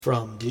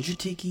From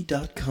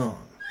Digitiki.com.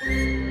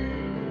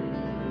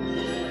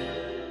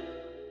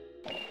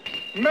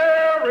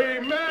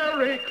 Merry,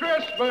 Merry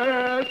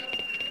Christmas!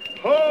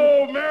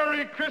 Oh,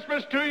 Merry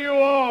Christmas to you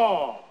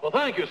all! Well,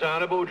 thank you,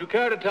 Santa, but would you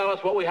care to tell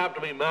us what we have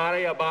to be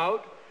merry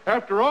about?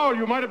 After all,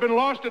 you might have been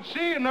lost at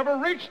sea and never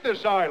reached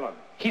this island.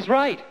 He's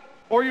right.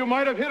 Or you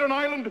might have hit an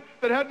island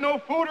that had no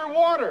food or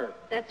water.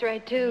 That's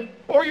right, too.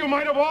 Or you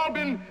might have all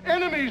been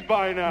enemies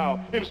by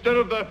now, instead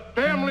of the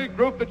family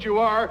group that you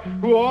are,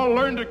 who all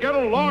learned to get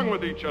along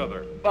with each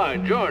other. By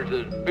George,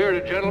 the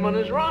bearded gentleman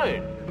is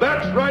right.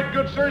 That's right,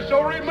 good sir,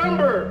 so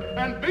remember,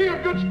 and be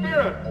of good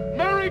spirit.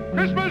 Merry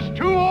Christmas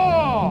to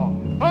all!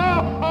 Ho,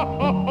 ho,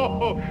 ho,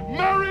 ho.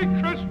 Merry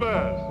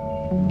Christmas!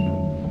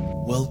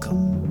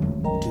 Welcome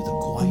to the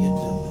Quiet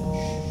Village.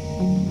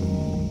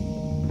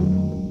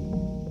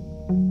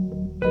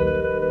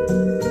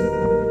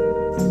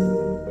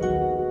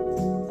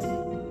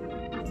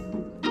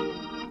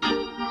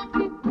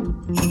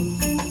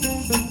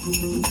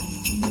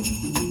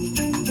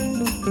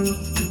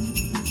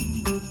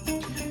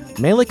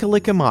 Mele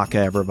Kalikimaka,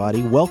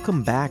 everybody.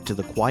 Welcome back to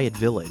the Quiet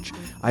Village.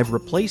 I've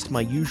replaced my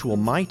usual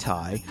Mai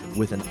Tai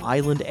with an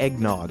island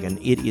eggnog, and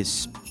it is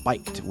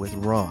spiked with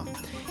rum.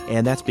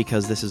 And that's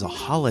because this is a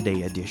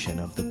holiday edition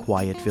of the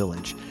Quiet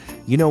Village.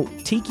 You know,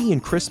 Tiki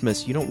and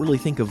Christmas, you don't really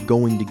think of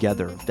going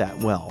together that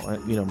well,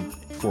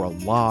 for a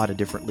lot of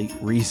different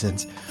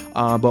reasons.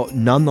 But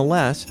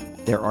nonetheless,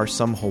 there are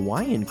some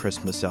Hawaiian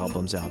Christmas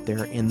albums out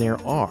there, and there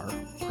are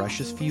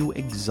precious few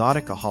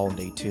Exotica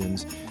holiday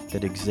tunes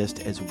that exist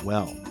as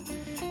well.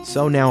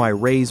 So now I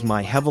raise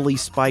my heavily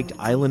spiked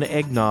island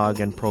eggnog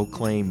and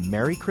proclaim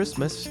Merry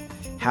Christmas,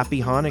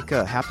 Happy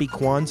Hanukkah, Happy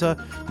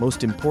Kwanzaa,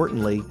 most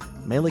importantly,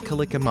 Mele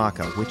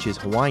Kalikimaka, which is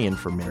Hawaiian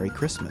for Merry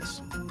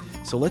Christmas.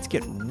 So let's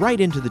get right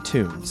into the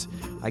tunes.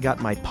 I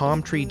got my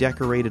palm tree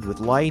decorated with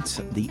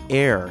lights. The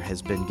air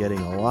has been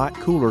getting a lot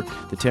cooler.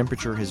 The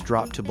temperature has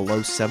dropped to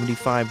below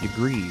 75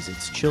 degrees.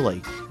 It's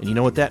chilly. And you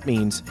know what that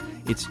means?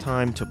 It's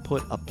time to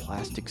put a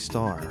plastic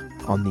star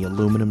on the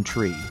aluminum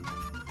tree.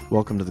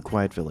 Welcome to the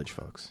Quiet Village,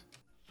 folks.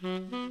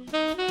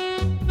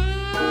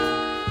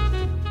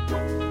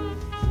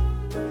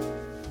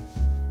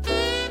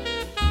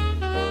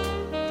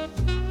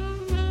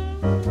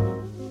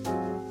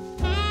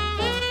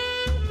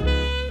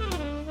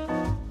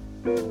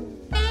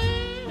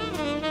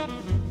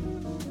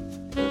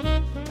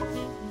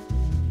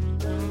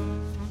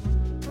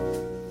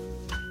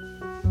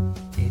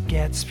 It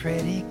gets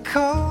pretty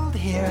cold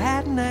here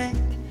at night,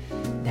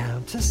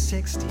 down to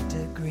 60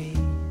 degrees.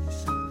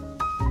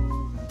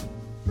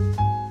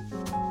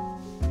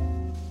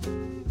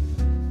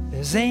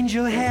 There's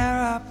angel hair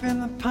up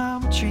in the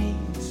palm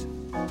trees.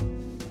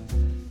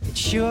 It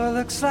sure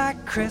looks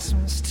like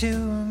Christmas to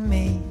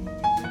me.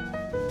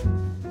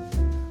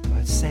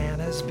 But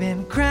Santa's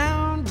been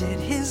grounded,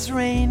 his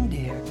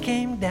reindeer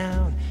came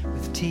down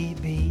with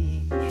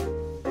TB.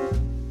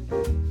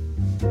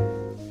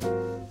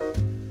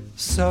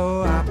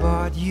 So I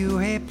bought you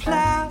a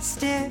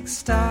plastic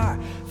star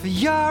for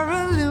your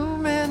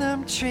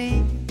aluminum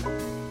tree.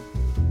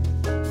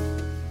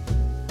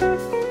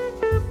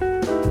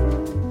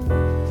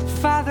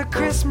 Father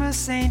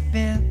Christmas ain't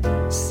been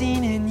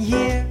seen in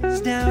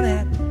years down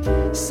at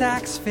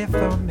Saks Fifth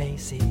or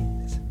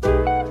Macy's.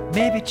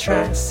 Maybe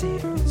try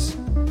Sears.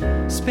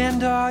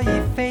 Spend all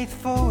ye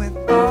faithful with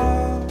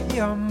all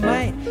your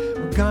might.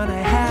 We're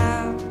gonna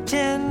have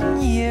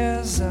 10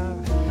 years of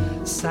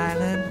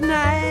silent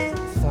night.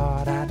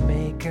 Thought I'd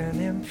make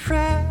an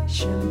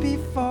impression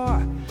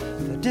before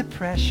the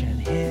depression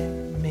hit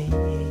me.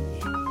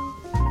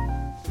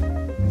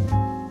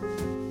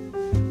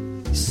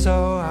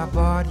 So I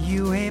bought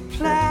you a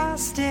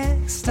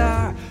plastic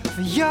star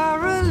for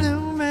your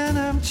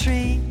aluminum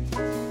tree.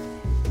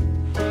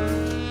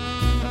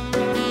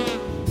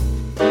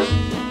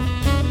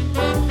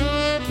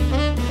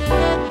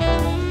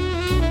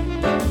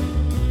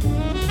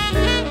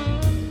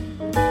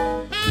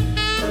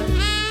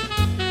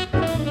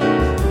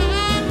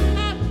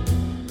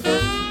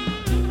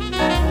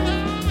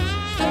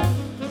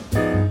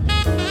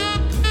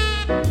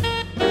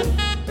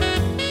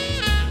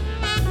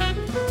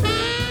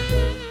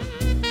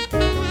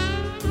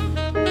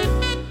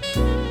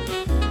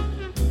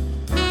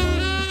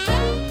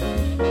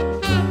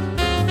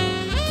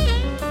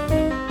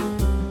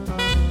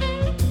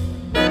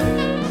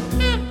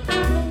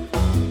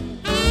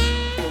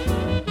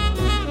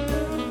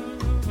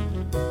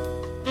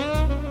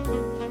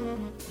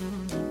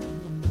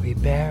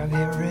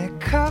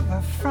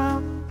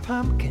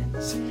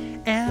 Pumpkins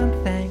and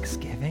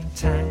Thanksgiving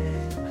time.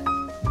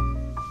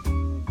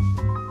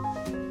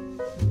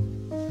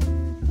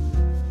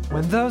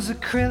 When those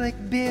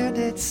acrylic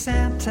bearded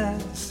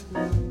Santas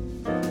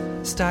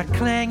start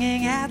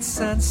clanging at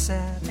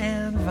Sunset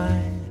and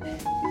Vine,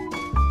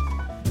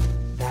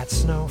 that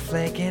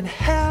snowflake in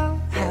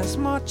hell has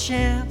more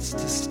chance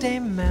to stay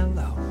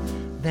mellow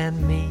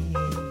than me.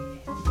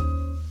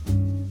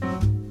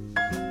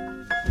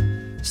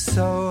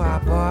 So I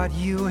bought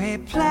you a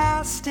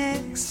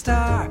plastic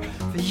star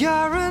for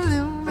your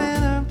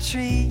aluminum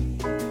tree.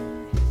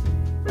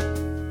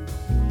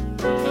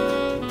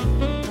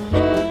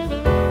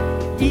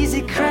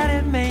 Easy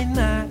credit may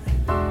not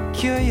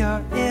cure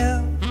your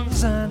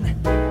ills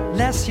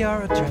unless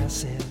your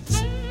address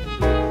is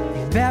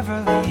in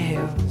Beverly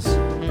Hills.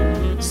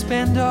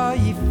 Spend all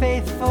ye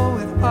faithful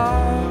with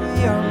all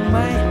your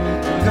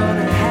might. We're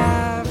gonna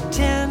have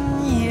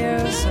 10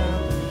 years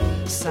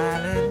of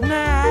silent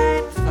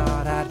night.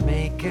 Thought I'd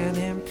make an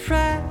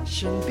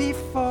impression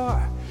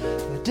before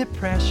the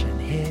depression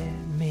hit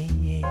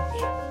me.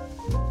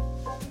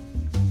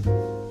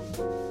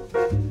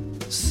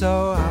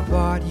 So I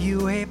bought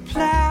you a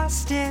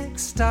plastic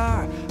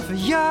star for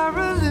your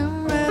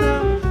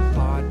aluminum.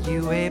 Bought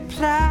you a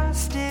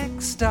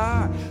plastic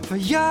star for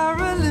your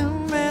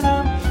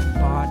aluminum.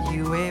 Bought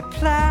you a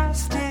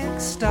plastic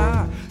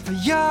star for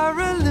your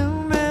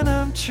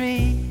aluminum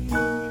tree.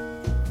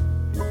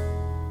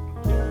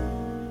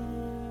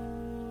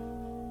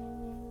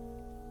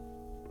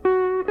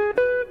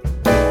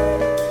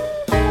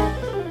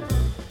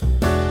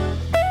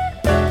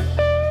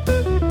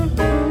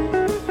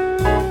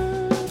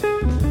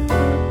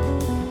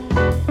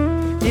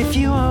 If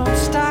you own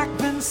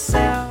Stockman,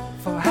 sell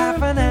for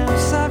half an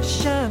ounce of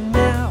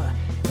Chanel.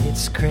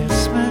 It's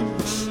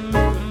Christmas.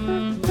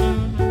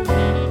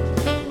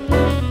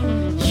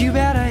 You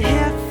better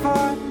hit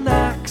Fort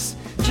Knox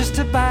just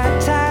to buy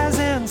ties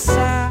and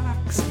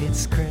socks.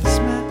 It's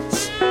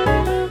Christmas.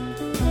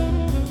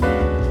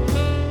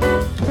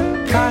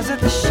 Cars at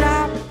the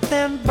shop,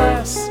 then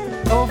bus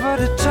over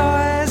to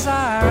Toys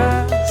R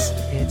Us.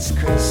 It's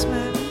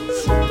Christmas.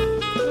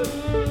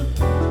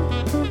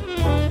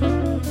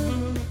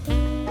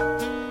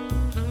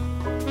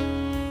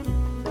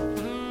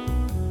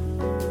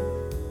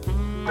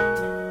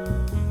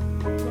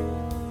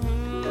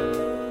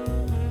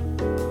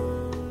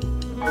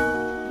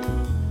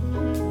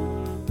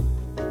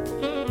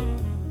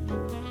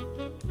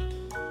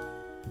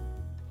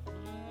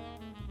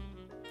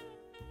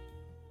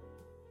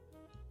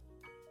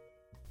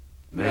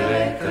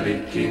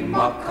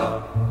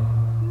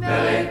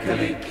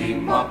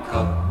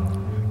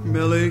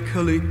 Mele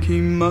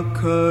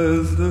Kalikimaka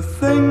is the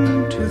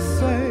thing to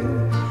say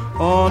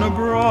on a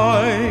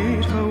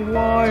bright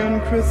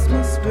Hawaiian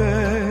Christmas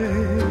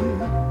day.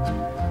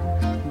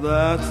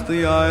 That's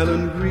the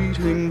island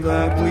greeting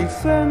that we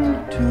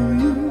send to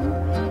you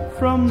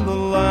from the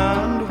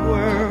land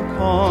where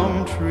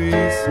palm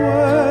trees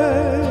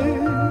sway.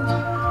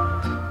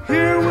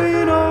 Here we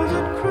know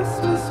that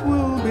Christmas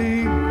will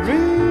be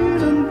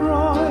green and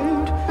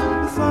bright,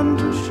 the sun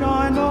to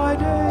shine by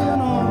day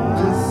and all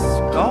the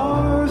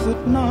stars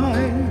at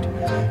night.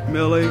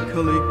 Mele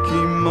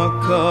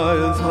Kalikimaka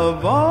is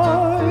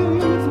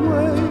Hawaii's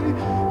way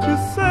to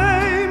say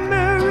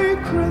Merry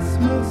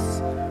Christmas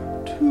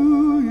to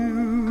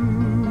you.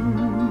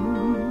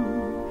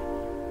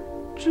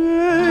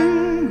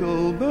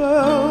 Jingle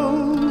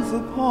bells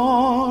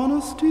upon a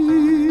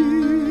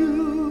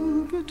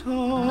steel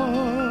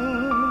guitar.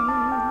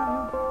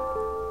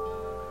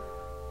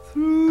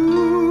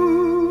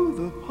 Through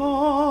the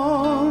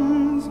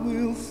ponds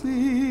we'll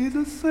see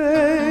the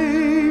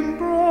same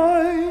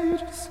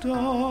bright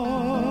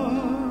star.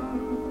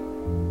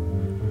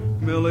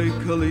 Mele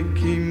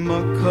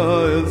Kalikimaka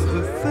is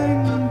the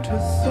thing to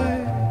say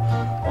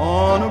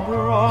on a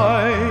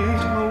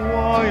bright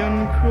Hawaiian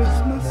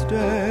Christmas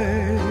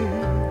day.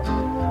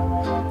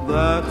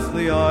 That's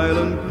the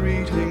island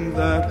greeting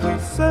that we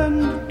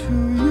send to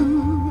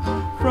you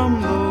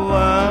from the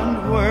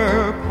land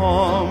where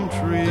palm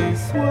trees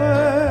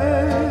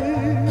sway.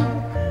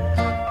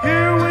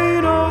 Here we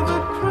know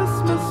that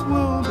Christmas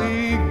will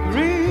be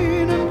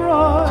green and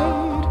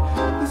bright,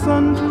 the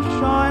sun to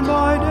shine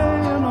by day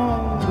and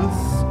all the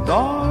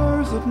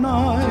stars at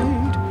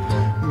night.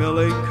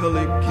 Mele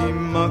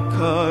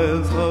Kalikimaka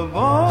is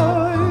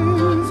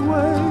Hawaii's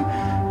way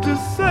to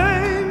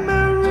say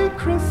Merry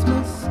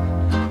Christmas,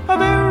 a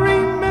very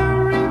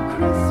Merry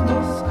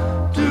Christmas,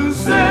 to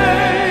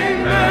say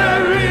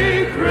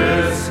Merry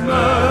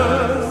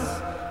Christmas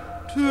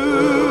to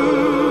you.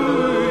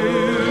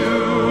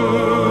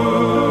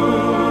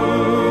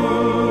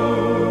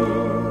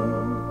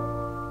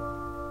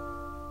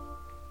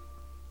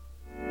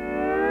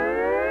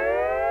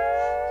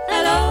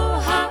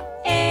 Aloha,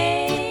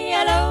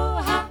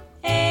 aloha,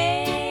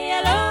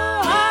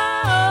 aloha,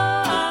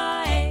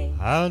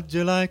 How'd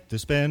you like to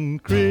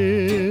spend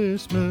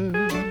Christmas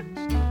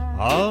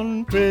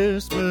on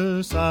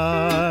Christmas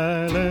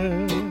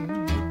Island?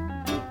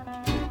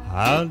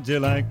 How'd you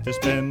like to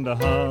spend a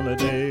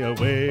holiday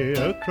away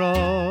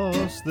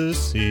across the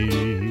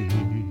sea?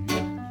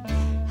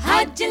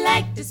 How'd you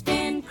like to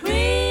spend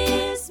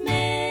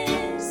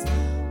Christmas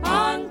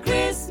on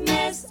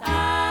Christmas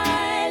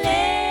Island?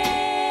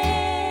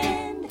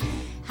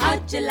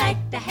 How'd you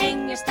like to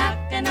hang your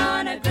stocking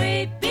on a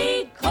great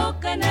big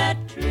coconut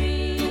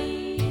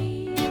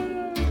tree?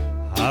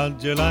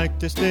 How'd you like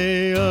to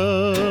stay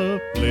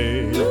up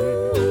late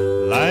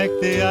like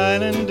the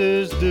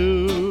islanders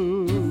do?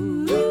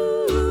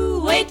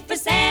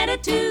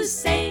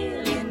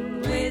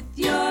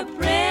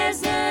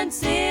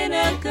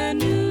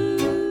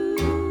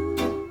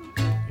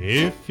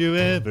 If you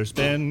ever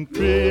spend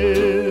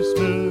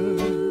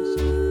Christmas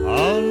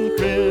on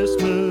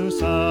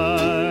Christmas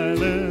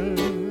Island,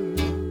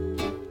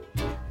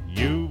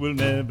 you will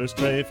never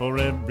stray, for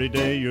every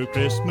day your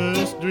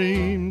Christmas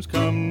dreams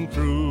come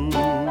true.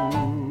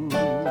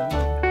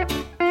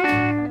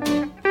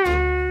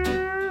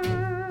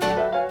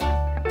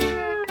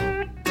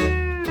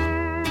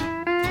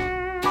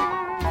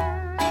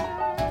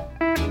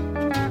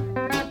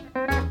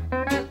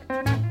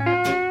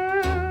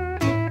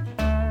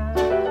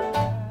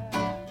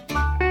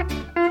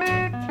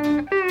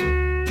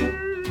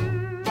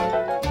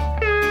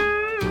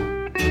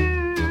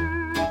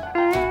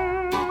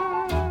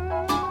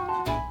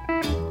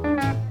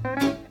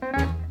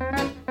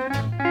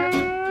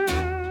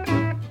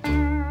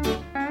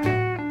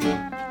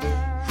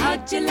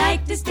 How'd you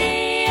like to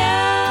stay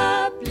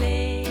up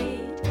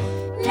late,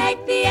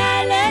 like the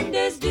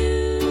islanders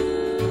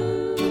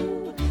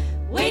do?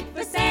 Wait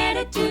for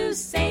Santa to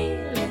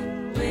sail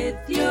in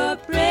with your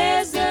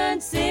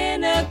presents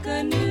in a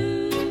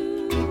canoe.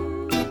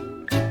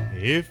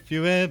 If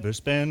you ever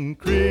spend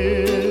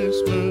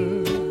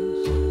Christmas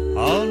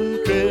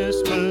on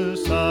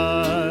Christmas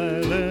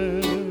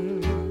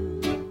Island,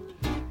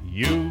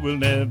 you will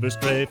never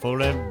stray,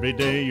 for every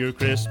day your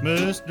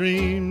Christmas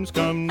dreams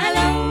come true.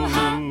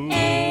 Aloha,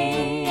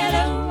 eh,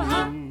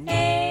 aloha,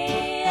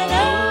 eh,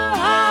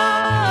 aloha.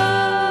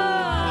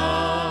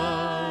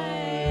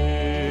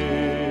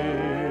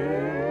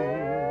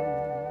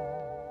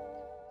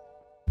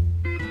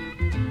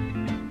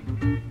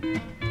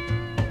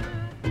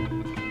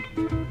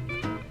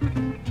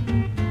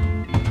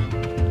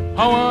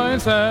 Hawaiian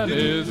Santa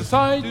is a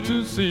sight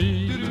to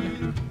see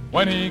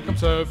when he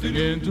comes surfing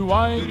into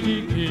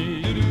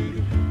Waikiki.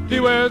 He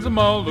wears a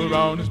mull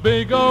around his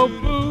big old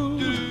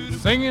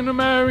boots, singing a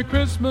Merry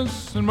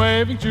Christmas and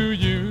waving to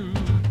you.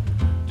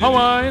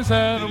 Hawaiian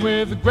Santa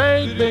with a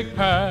great big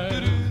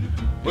pad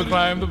will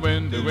climb the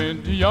window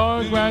into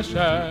your grass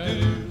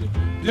shed.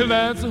 He'll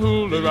dance a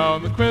hula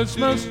around the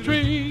Christmas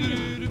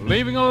tree,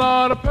 leaving a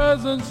lot of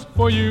presents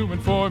for you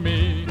and for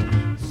me.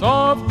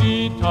 Soft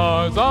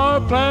guitars are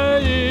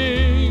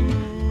playing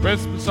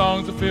Christmas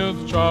songs that fill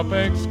the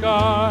tropic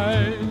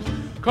skies.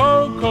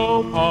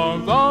 Cocoa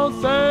palms all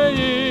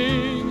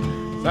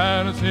saying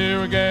Santa's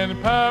here again in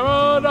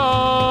paradise.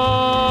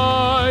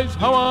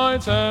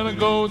 Hawaiian Santa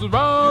goes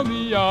around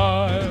the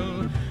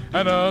aisle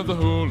and does the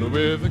hula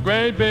with a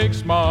great big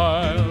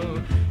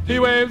smile. He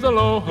waves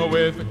aloha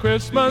with a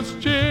Christmas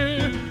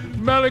cheer,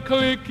 Mele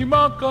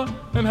Kalikimaka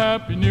and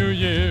Happy New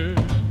Year.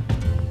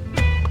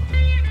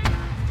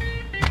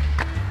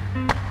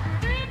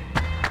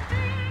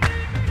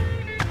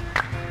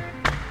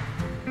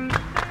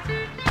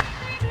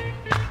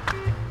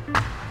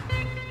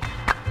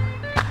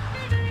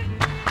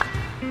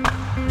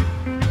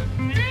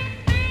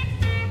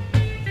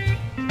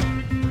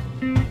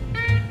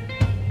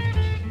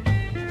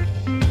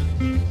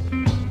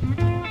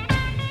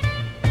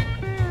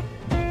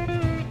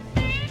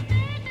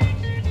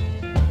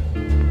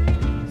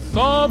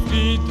 Soft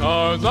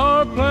guitars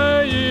are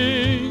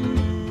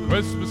playing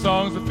Christmas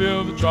songs that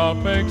fill the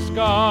tropic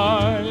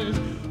skies.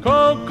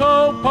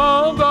 Cocoa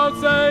palms are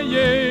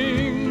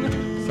saying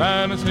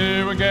Santa's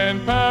here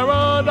again,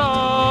 paradise.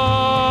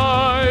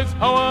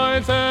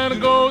 Hawaiian Santa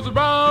goes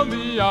around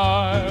the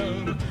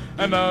aisle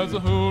and does a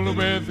hula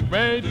with a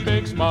great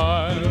big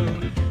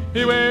smile.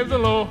 He waves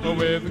aloha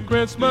with a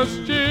Christmas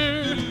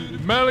cheer,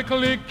 Mele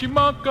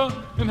Kalikimaka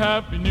and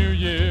Happy New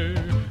Year.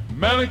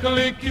 Mele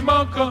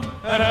Kalikimaka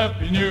and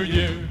Happy New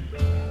Year.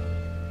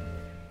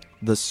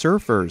 The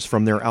Surfers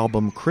from their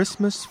album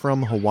Christmas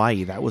from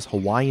Hawaii. That was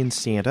Hawaiian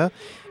Santa.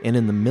 And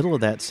in the middle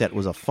of that set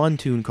was a fun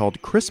tune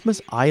called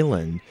Christmas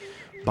Island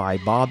by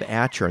Bob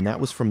Atcher. And that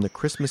was from the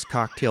Christmas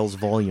Cocktails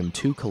Volume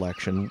 2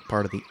 collection,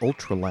 part of the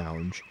Ultra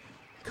Lounge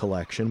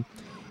collection.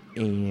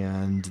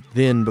 And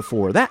then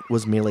before that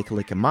was Mele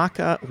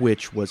Kalikimaka,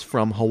 which was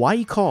from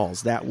Hawaii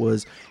Calls. That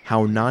was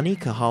Haunani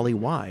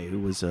Kahaliwai, who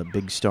was a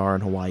big star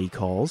in Hawaii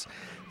Calls.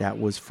 That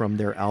was from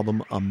their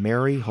album A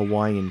Merry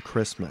Hawaiian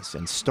Christmas.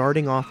 And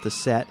starting off the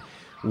set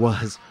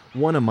was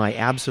one of my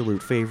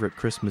absolute favorite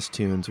Christmas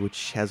tunes,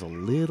 which has a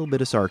little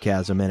bit of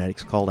sarcasm in it.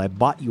 It's called I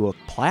Bought You a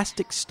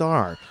Plastic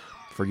Star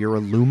for Your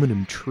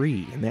Aluminum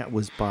Tree. And that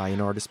was by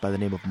an artist by the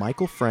name of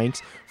Michael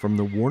Franks from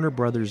the Warner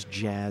Brothers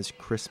Jazz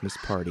Christmas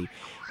Party.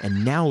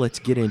 And now let's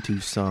get into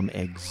some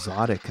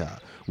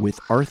Exotica with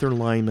Arthur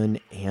Lyman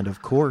and,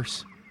 of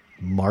course,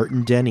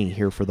 Martin Denny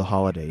here for the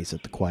holidays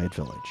at the Quiet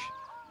Village.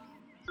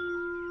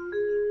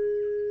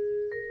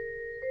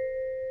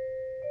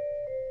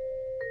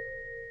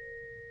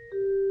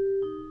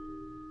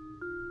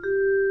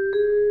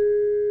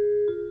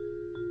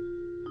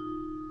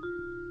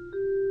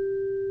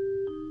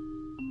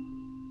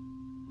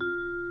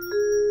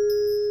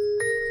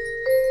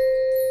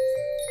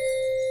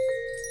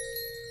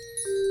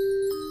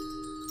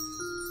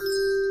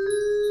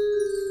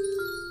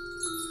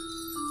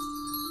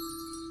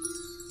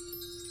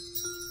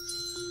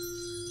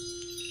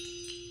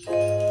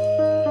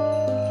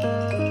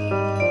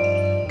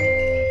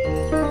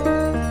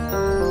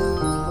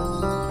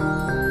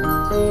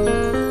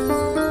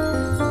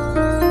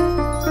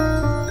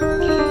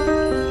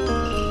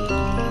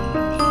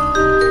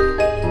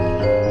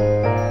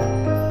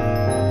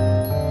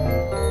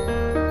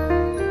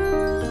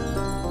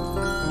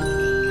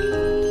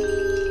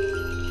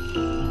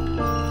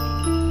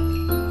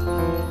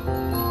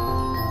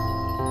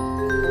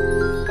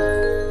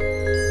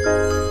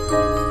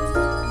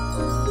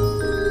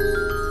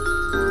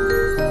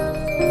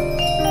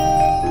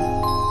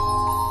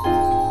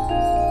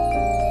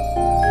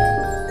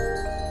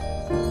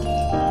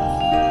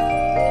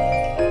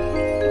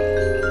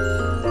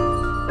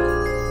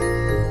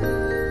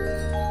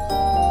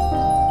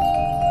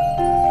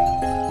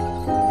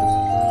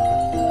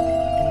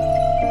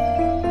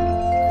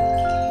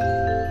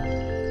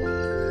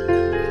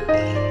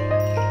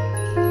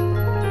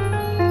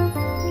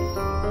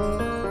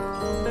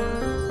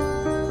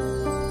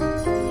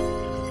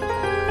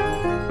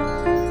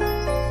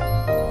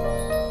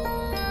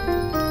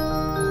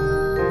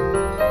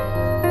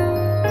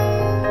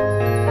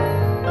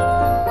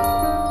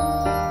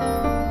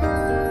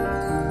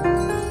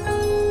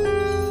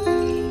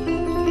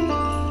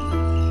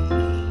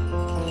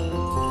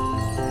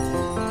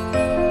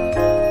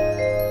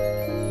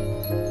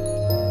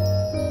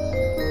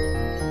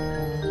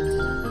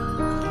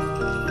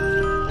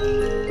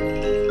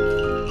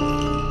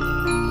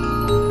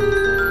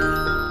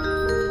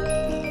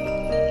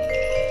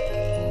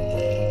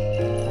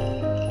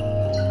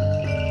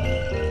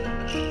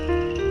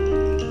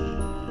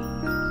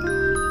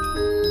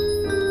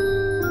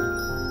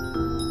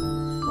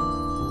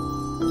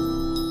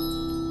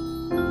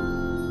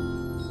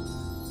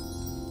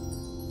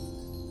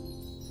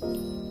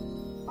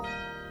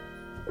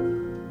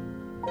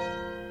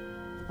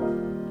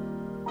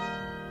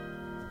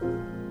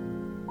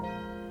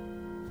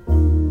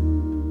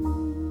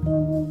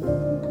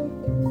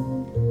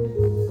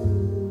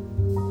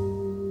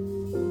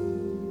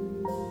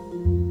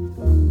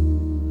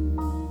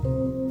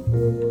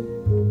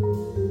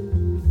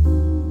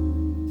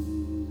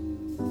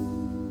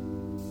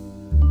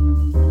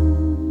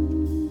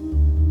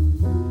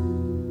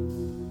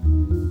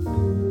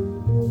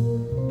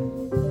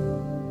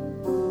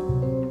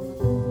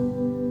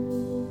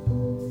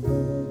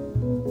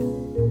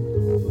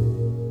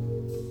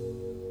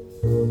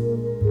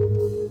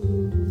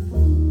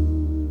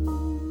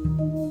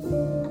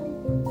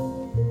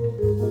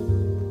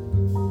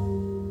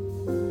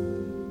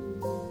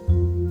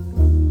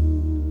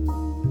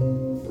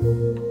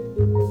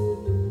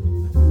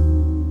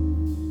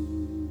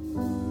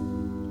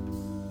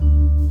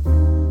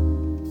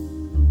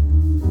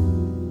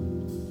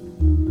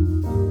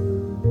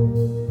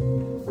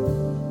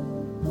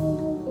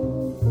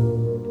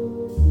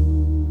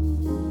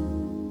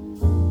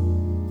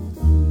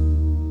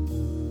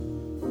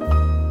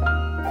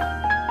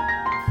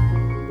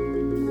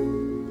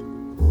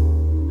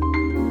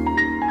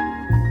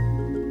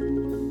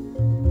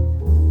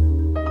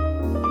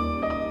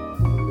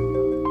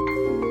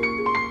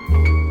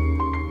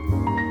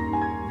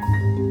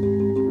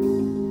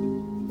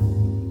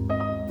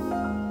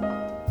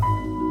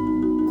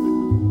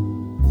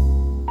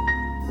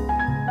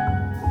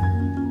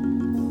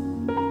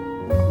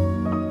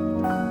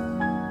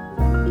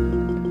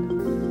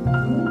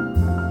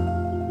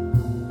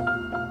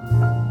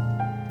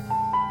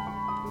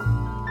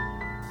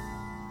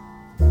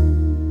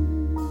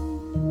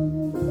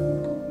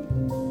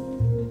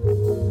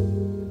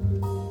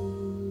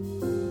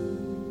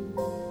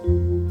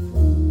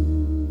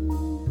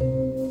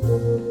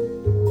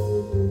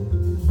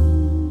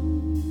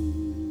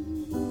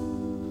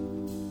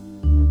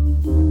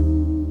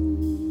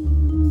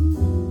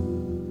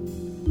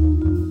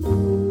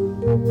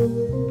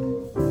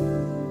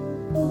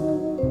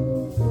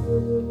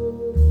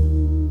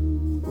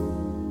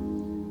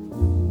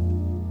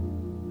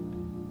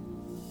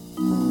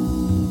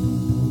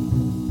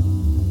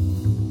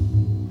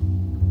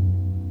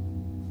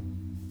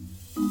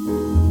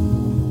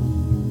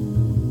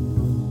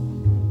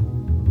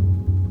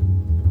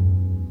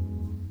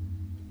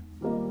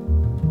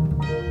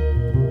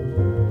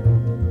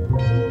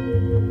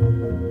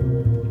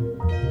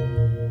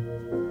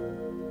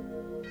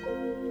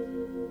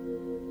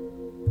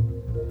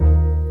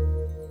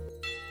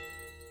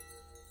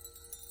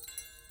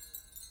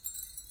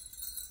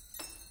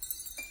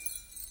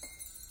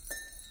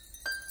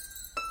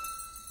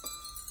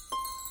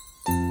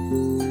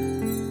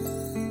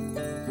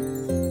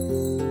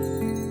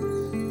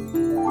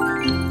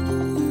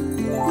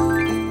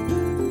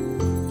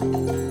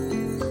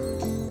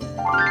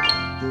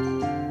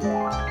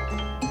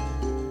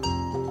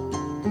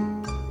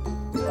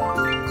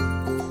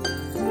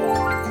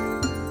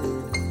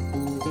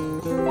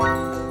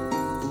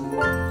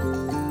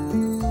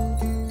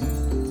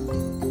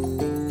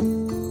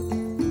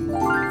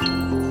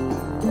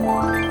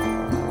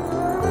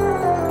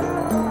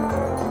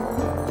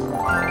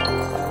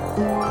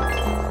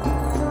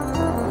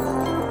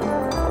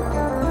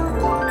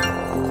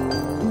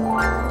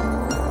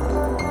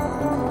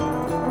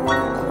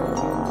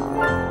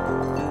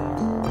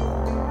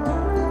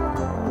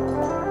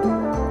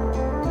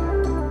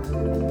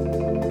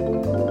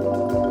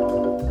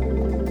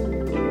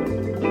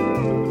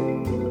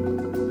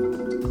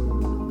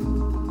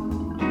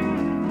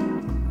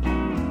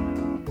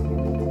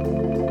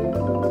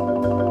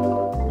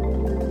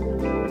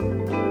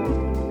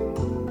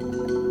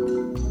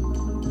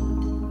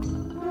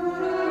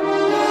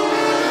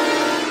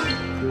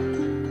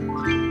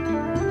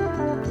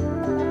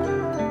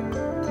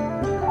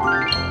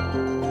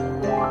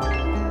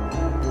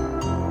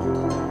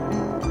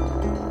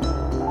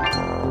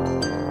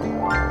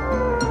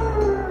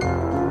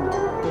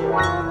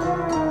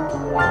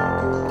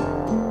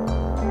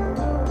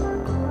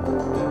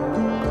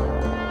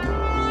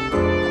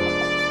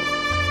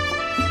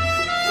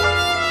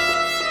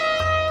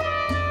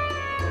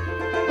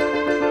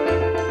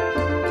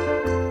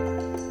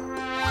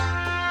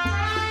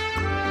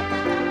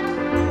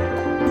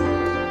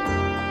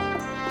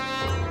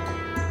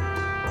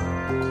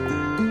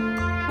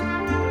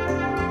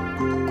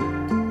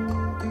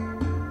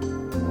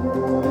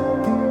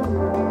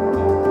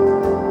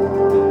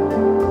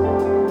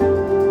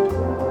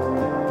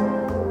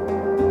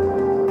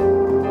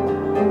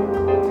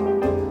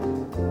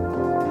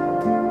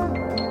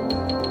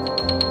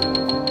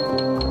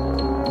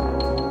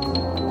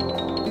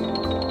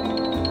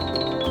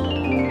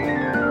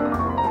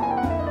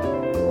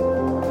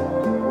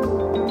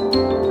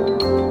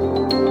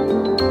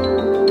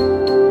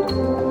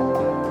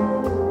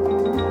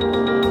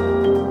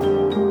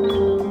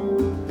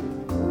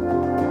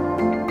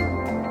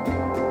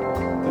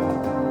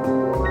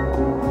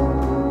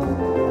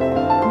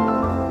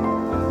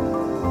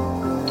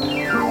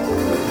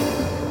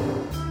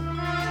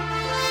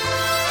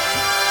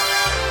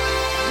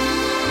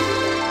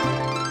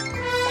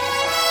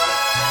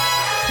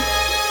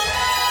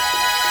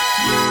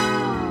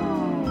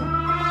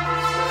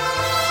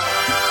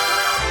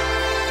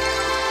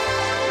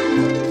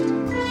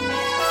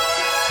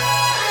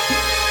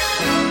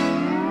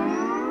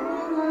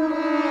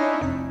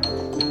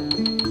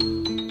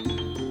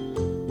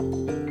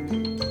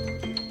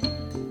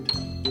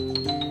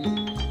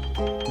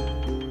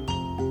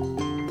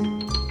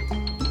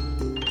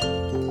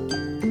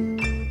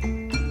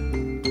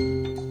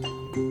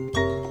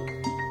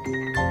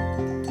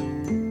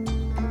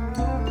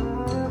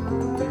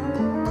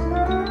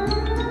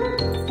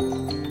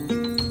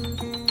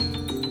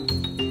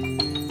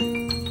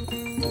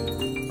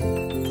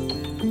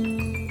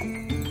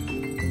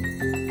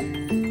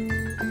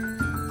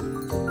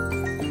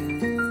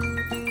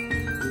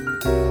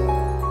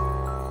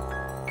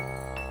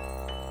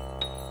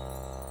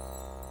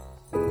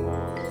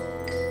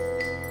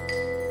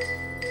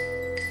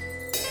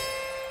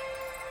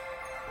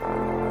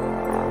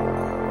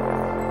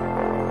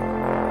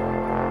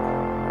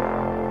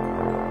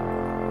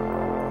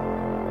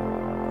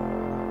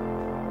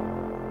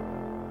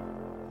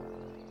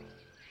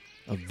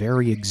 A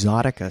very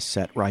exotica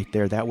set right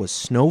there. That was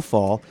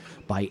Snowfall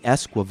by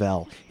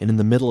Esquivel. And in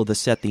the middle of the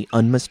set, the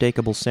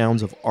unmistakable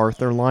sounds of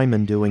Arthur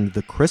Lyman doing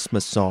the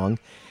Christmas song.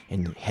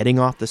 And heading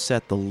off the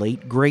set, the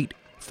late, great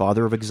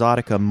father of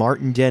exotica,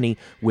 Martin Denny,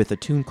 with a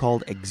tune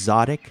called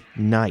Exotic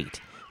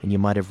Night. And you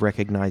might have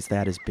recognized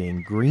that as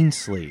being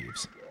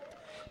Greensleeves.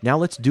 Now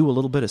let's do a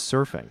little bit of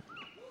surfing.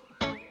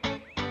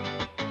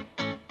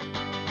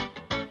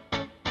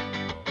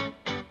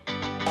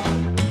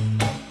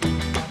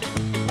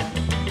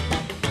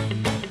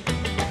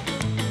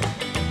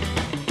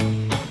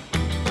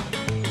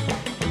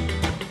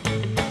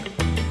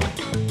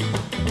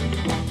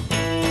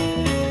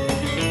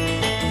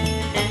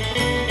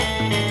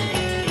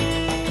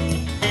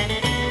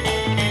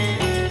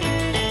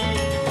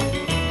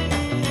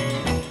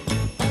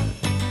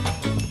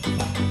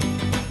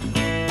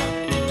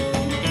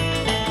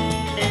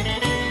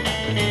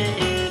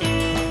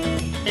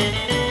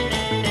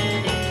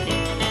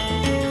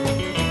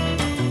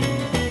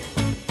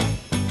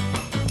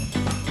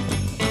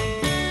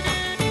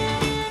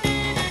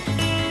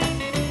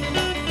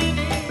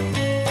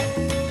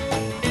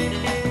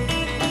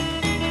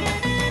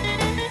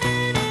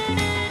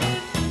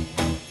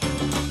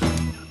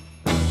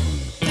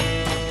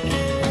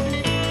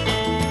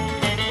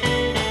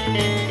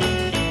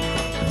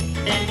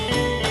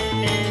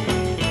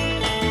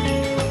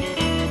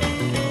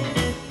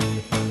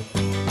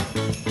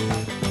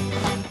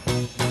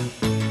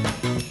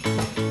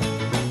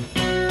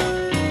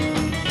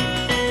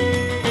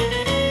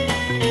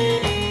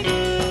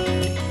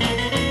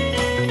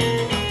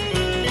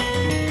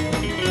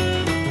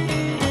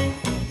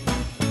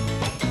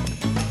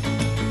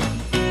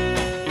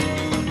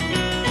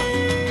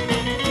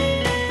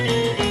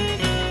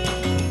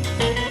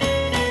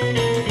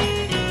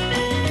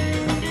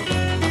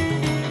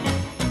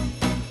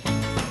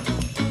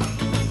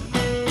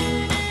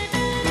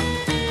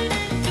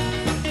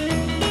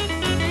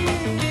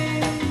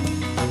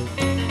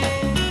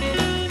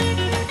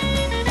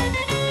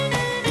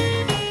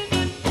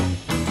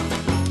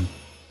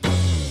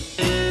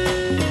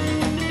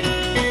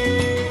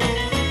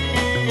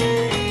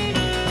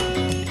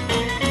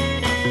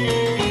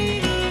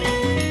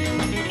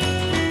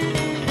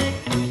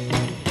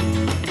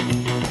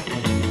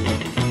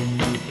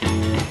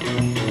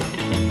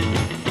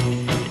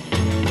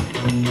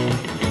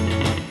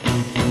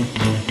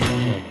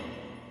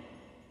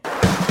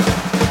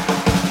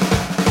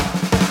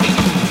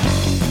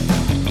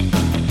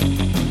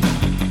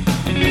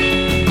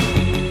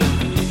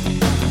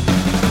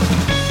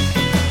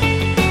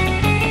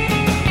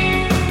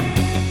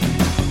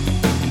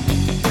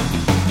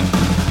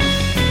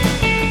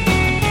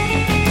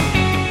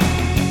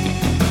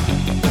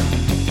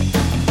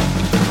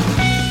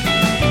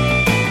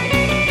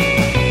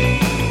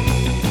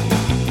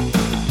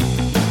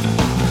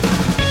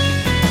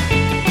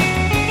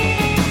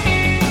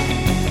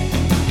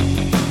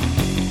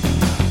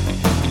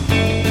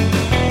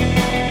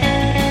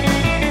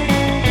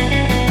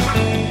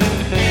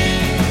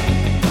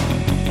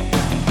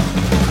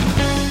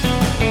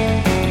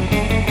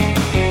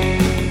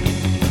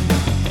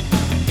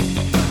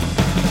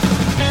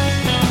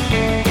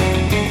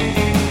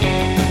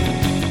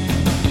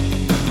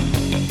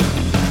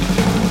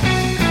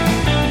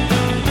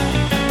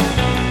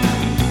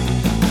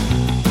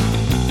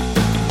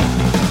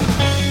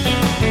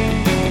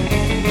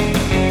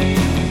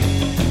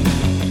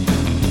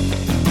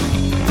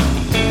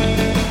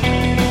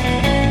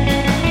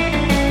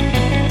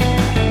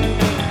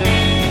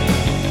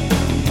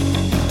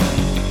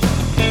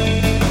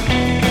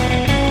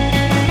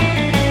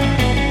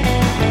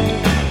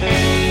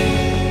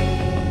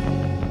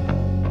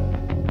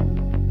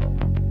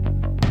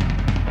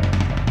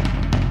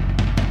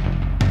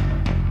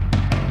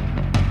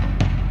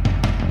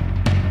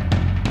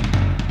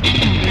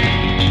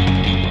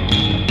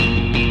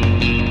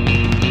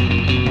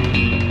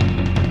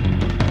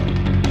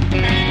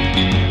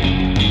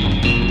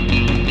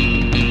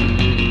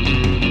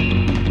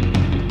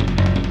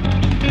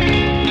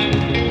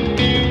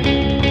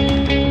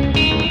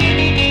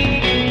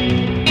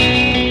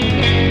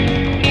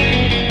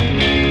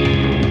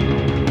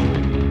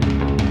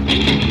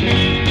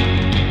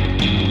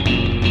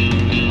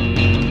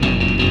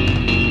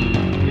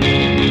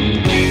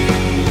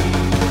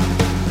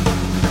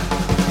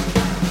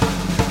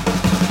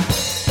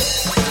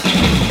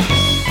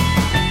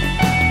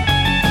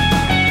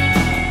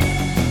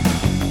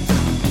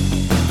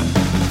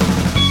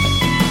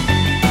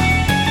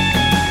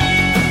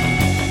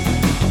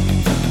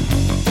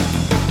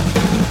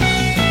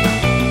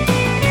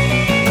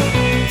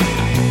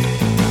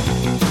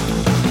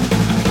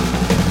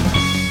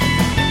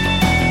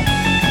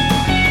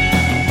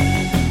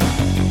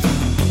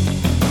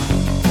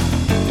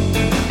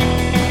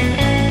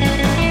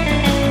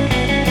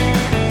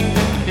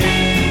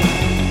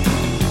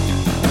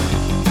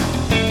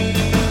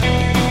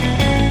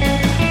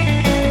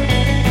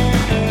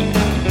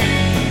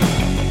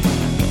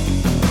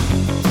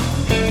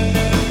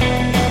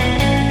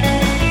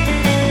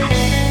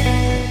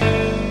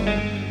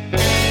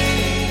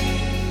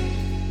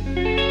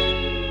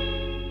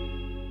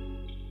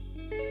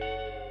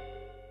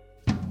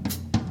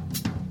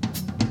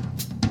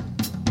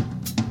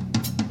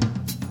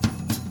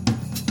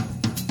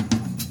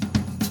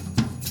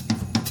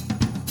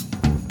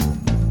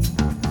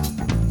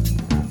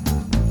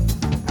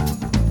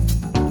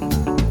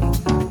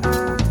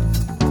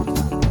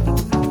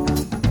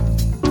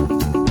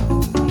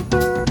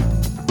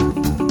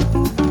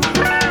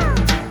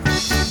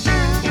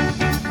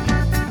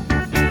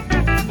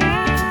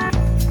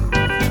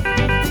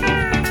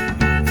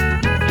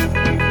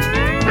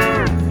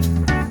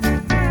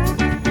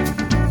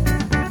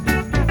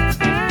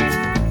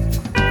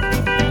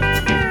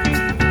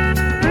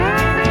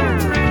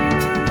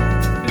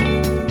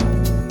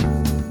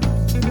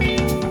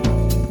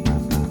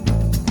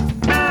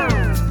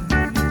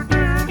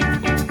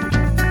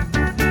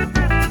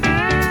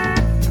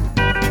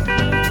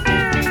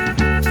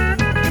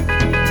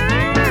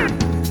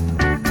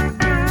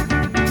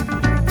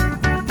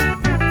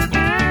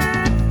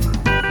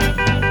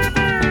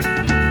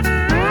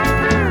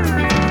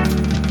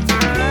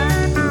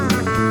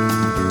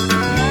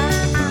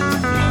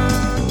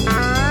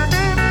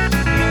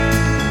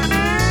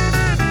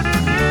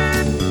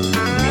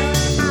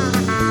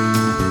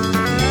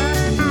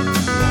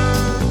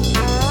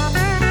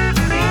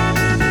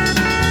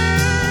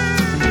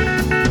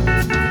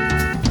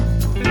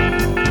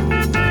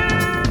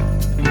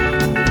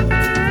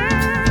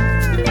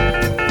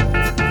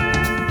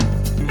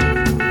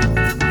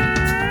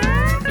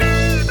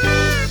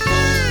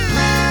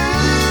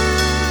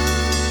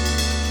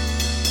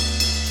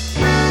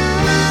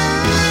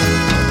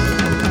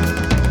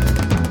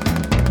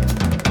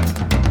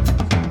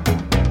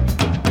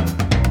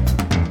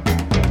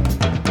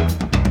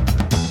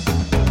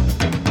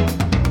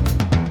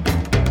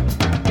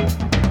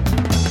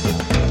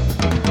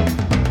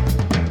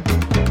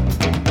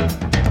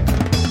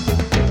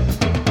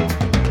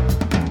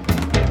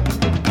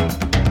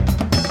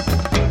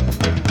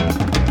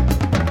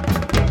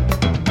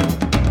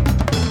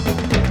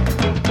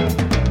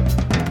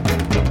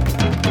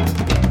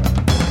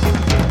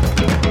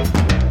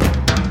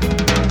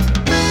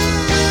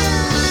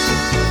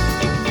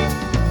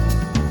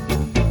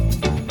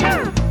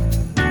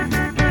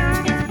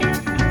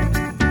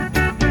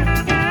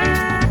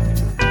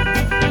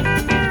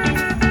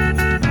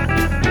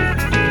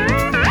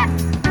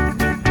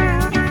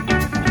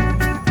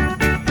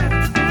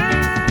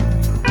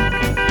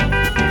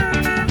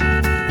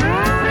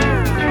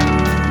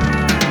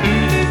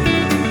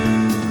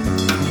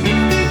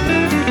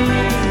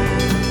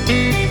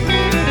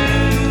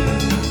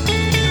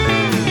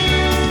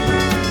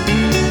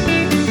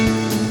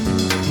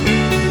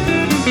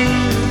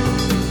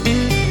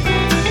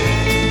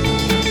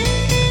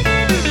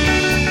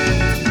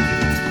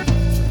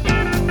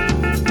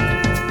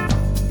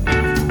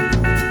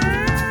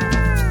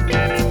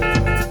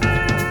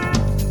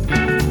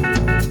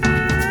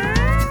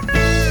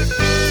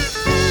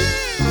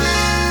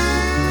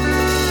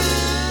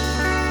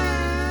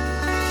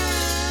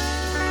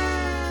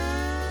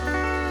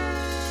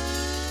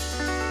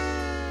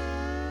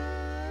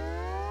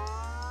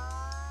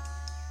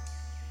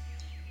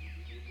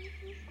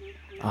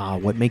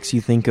 what makes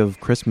you think of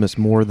Christmas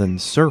more than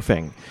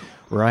surfing,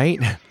 right?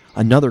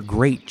 Another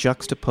great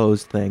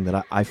juxtaposed thing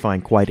that I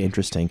find quite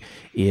interesting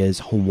is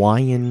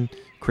Hawaiian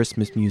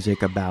Christmas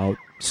music about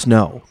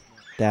snow.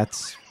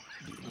 That's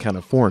kind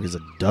of foreign because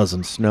it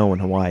doesn't snow in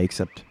Hawaii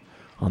except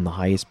on the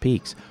highest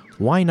peaks.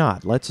 Why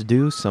not? Let's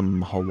do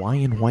some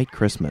Hawaiian White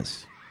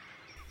Christmas.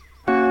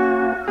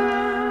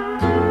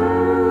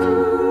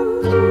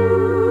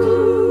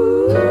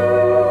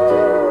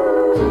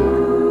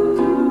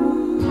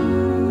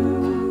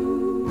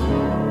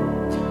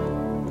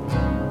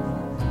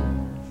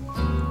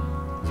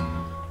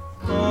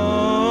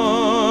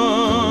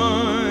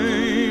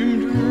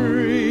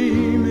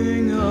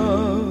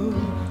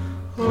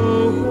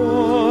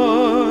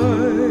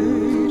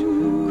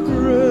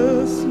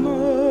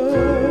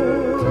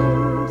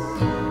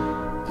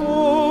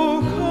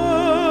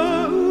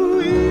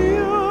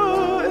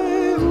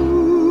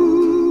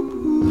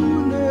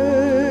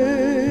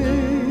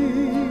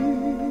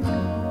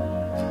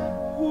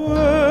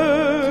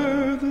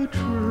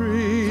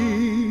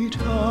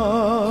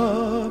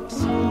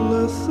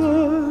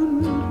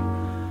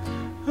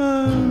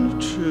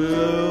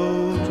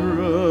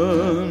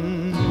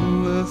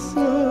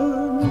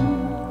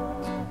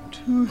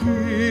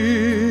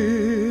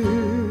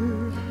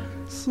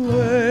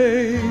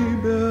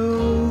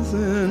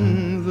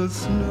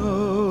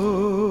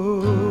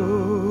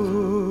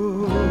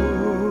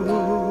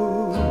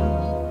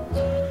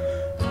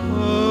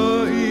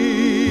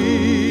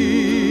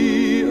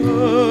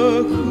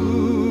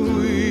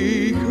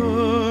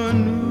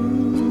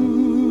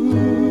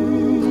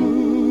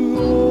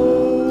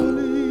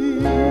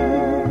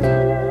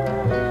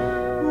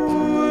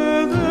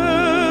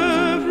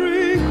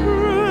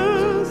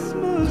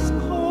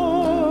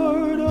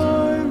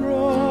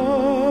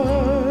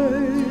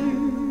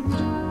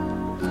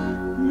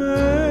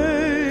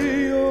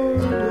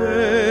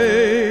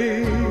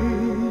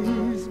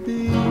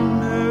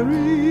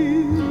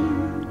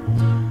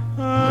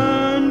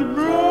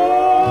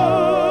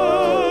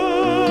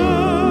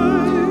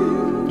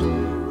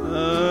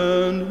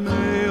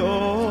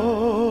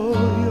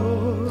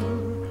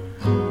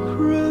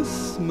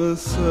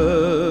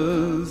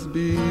 Christmases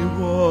be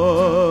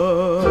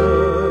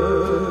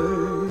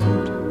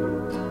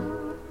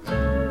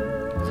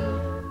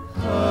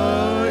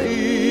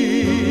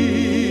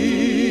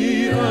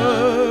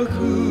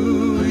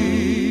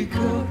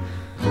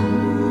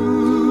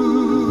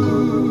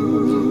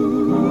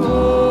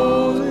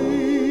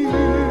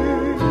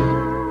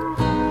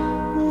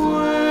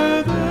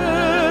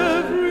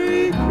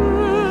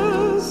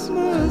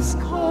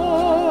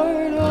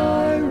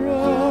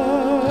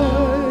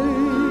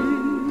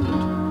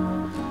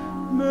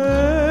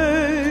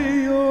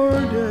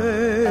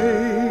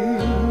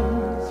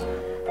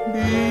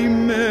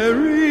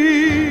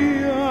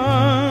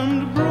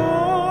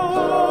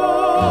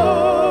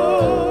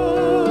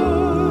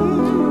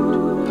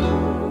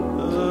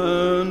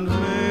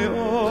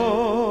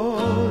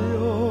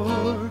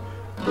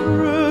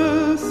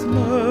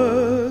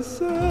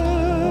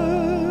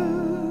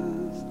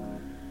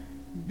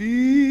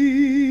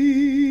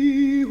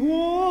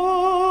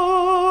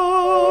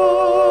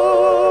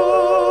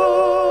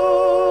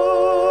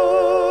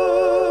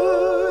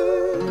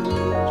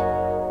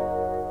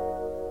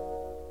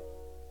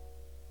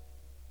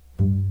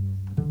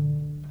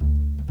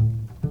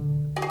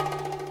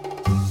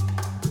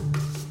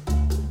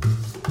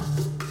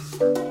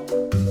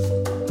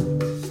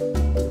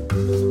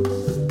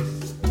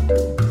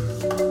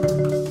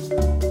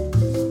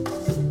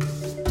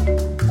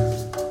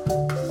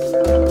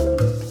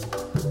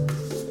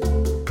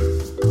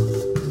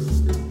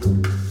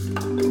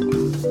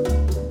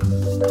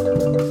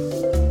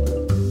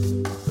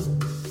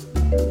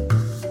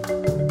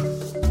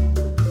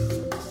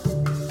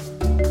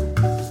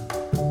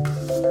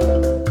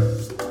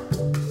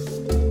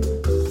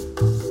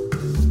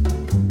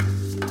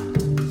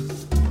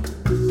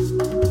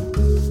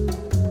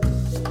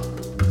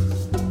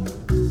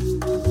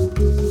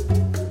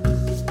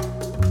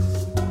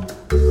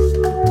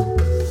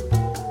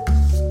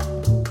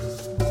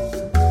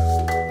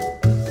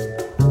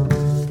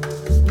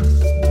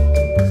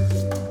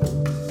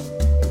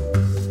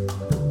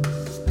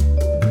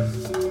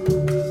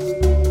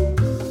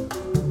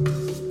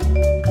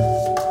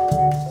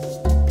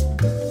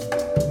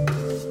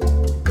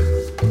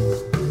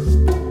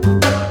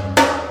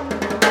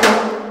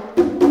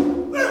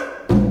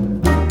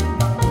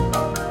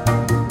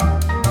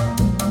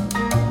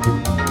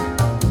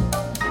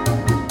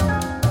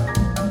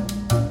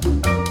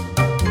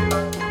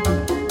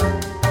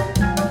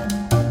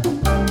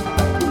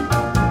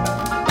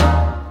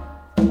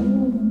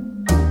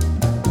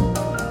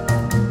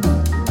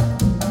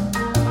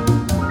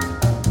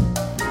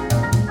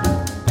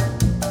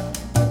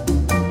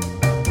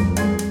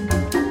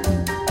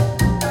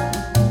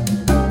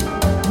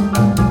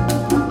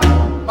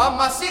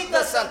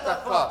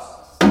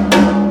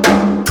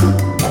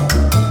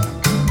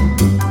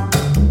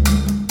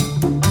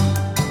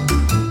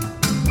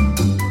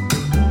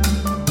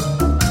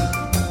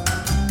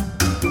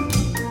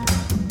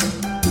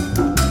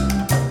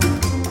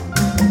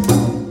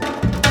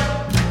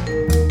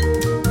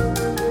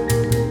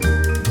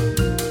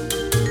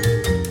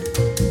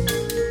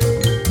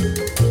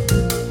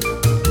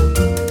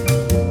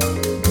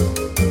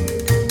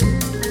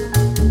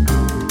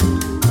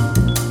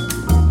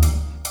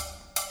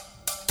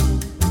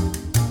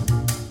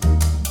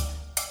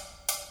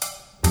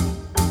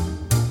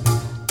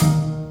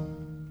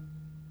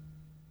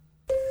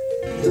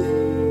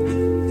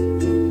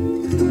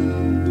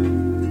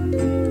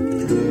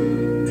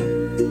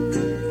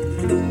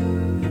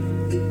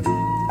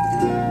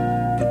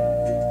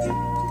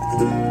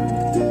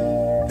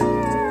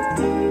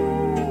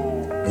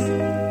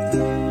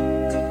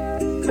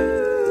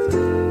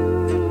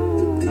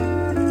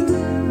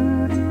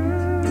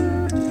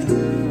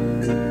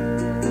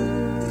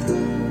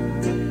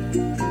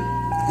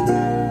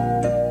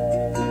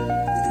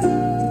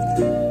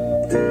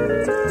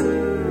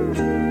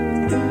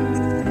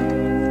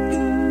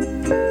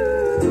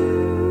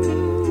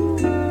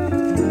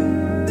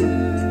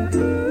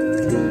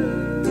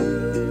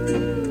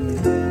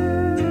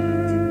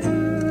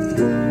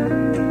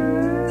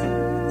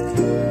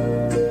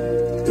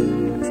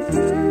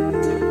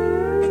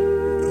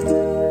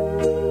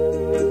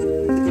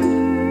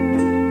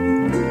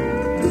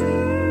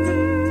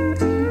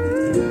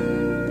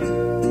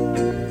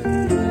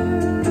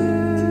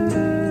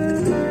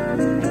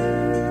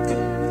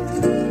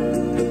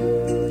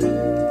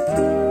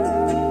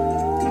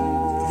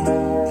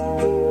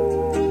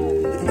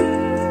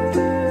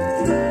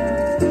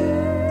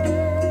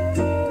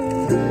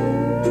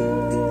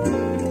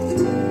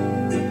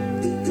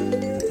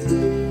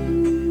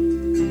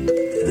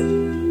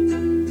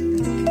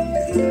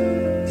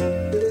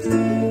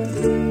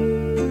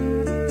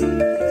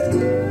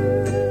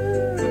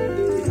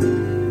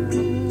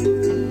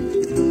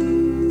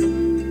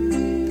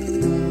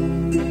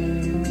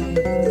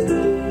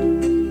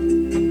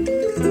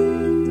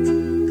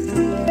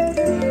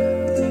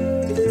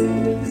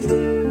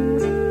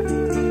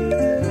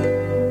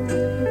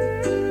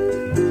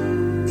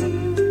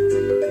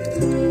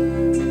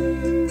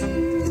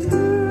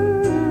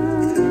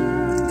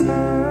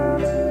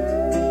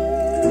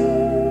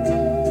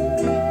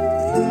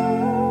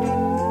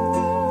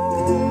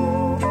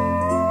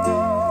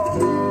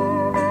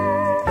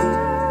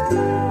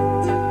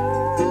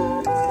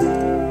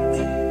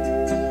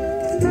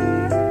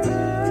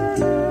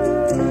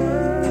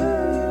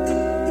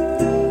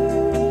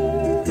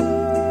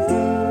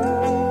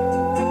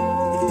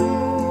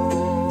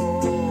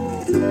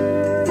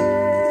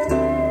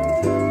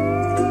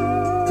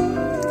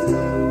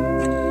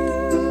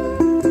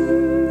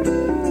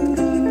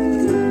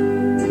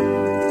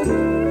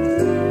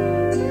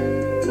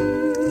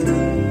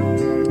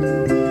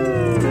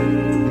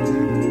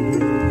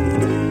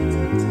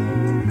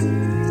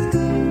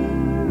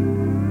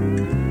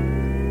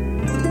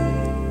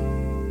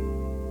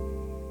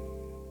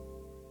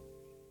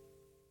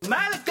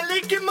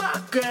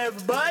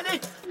everybody.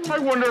 I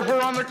wonder if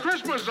we're on the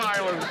Christmas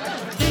island.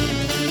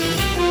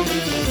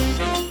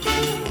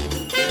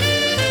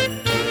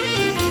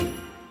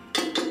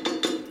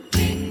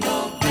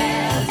 Jingle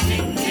bells,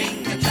 ding,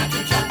 ding, a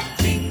cha-cha-cha,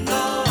 jingle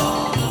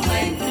all the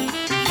way.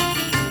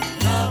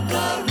 Love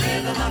the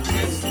rhythm of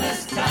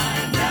Christmas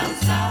time down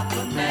South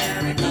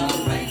America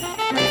way.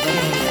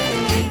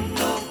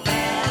 Jingle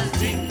bells,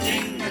 ding,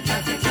 ding, a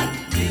cha-cha-cha,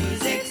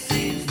 music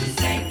seems to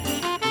say,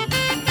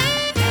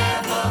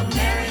 have a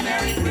merry,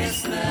 merry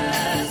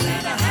Christmas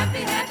and a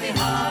happy, happy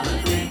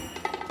holiday.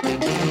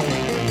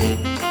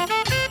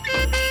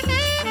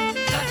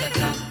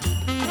 Cha-cha-cha.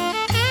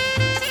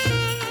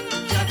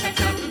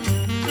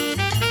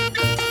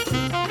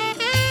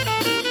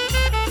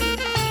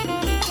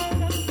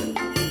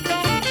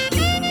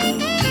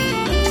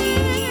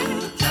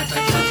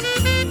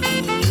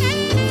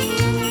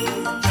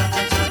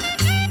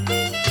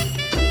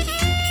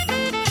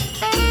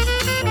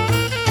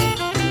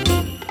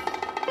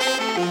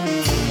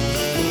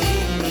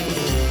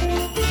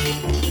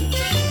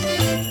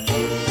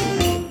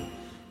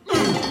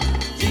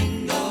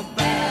 Jingle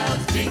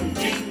bells, ding,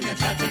 ding, a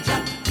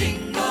cha-cha-cha,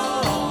 jingle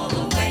all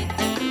the way.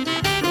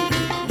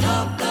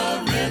 Love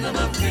the rhythm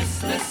of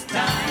Christmas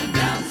time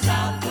down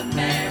South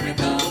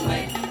America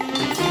way.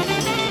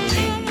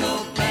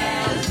 Jingle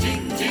bells,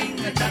 ding, ding,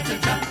 a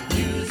cha-cha-cha,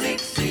 music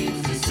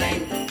seems to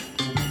say,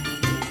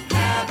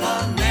 have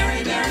a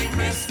merry, merry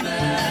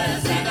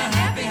Christmas and a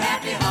happy,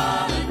 happy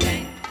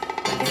holiday.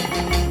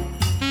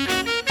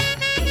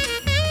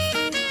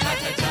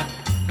 Cha-cha-cha.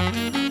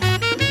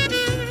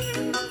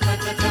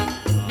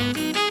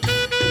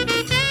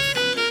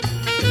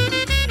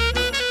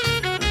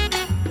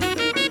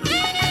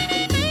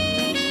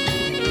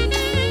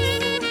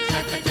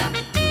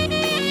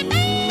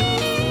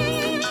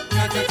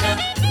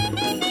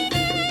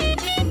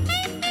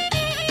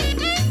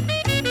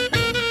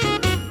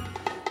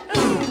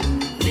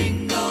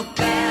 Jingle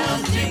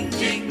bells, ding,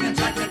 ding, a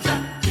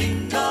cha-cha-cha,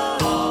 jingle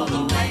all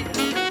the way.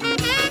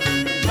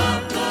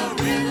 Love the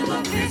rhythm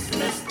of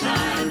Christmas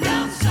time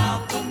down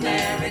South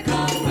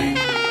America way.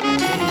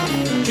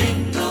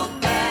 Jingle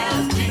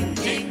bells, ding,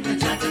 ding, a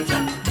cha-cha-cha,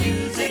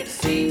 music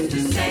seems to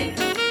say,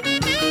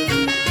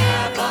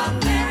 have a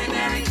merry,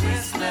 merry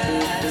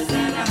Christmas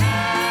and a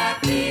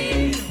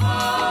happy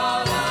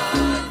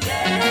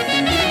holiday.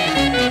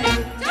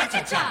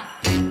 Cha-cha-cha.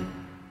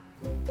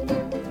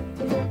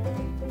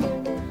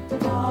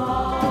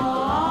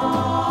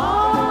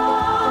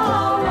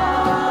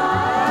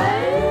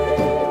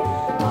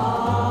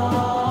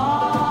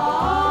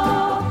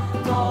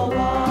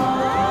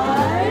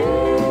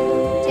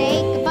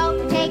 Take a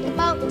boat,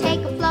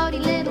 take a floaty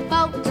little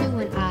boat to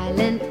an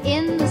island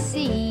in the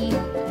sea.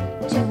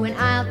 To an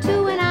isle,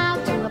 to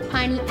a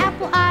piney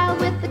apple isle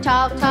with a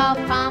tall, tall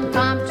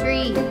pom-pom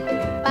tree.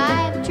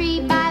 By the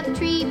tree, by the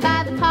tree,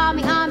 by the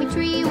palmy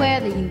tree where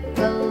the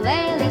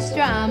ukulele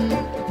strum.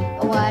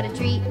 What a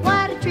treat,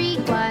 what a treat,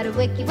 what a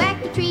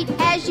wicky-wacky treat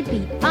as you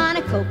beat on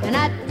a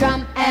coconut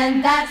drum.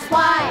 And that's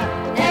why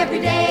every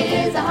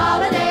day is a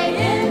holiday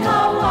in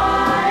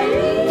Hawaii.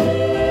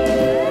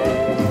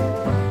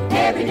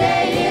 Every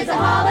day is a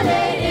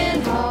holiday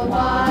in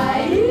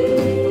Hawaii.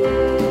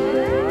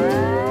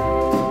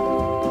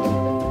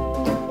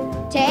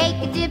 Take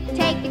a dip,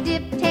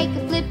 take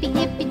a flippy,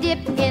 hippy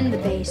dip in the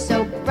bay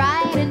so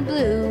bright and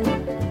blue.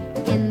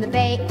 In the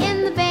bay,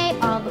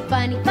 all the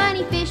funny,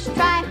 funny fish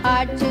try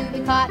hard to be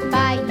caught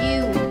by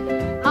you.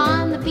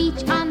 On the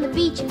beach, on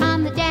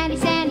the dandy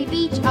sandy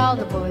beach, all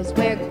the boys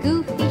wear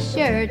goofy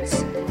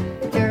shirts.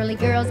 Girly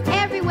girls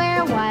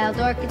everywhere, wild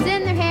orchids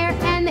in their hair,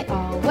 and they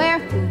all wear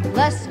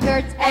hula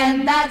skirts.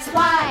 And that's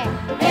why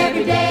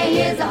every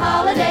day is a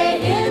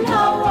holiday in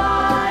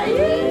Hawaii.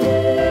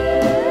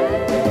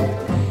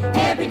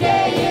 Every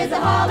day is a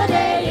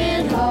holiday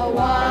in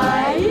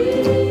Hawaii.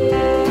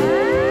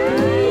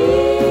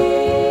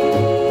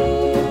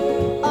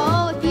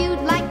 Oh, if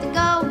you'd like to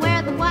go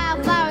where the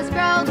wildflowers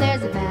grow,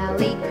 there's a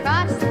valley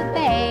across the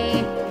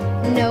bay.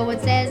 No one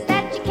says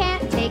that you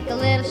can't take a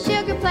little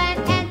sugar plant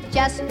and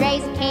just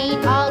raise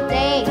cane all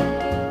day.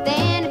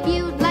 Then if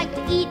you'd like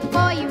to eat,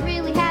 boy, you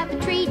really have a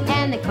treat,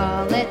 and they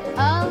call it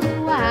a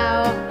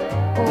luau.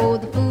 Oh,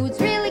 the food's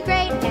really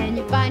great, and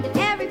you find in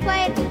every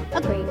plate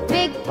a great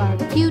big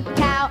barbecued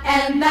cow.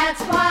 And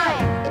that's why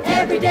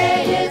every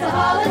day is a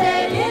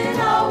holiday in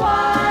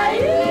Hawaii.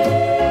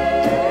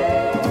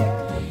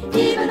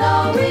 Even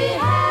though we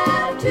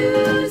have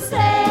to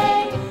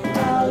say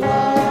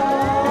hello.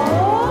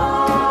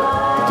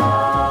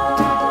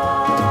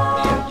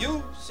 Yeah,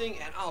 you sing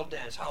and I'll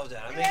dance. How's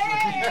that? I mean,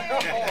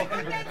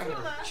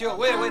 sure.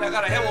 Wait, I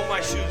gotta hem on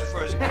my shoes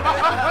first.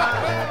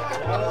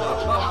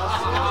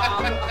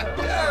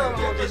 Yeah,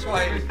 go this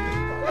way.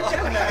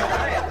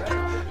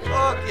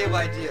 Okay,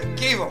 my dear.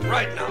 Give 'em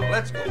right now.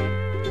 Let's go.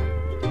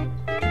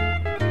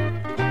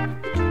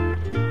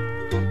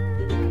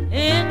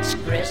 It's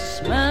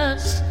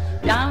Christmas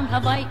down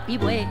Hawaii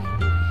way.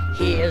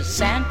 Here's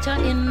Santa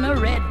in a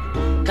red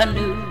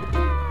canoe.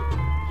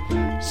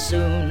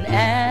 Soon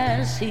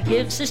as he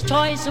gives his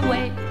toys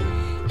away,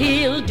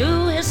 He'll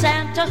do his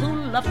Santa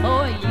hula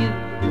for you.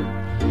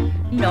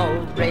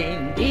 No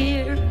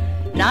reindeer,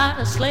 not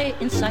a sleigh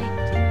in sight.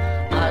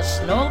 A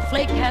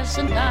snowflake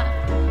hasn't got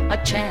a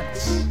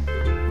chance.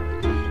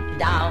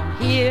 Down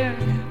here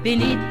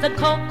beneath the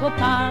cocoa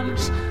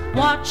palms,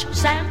 watch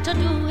Santa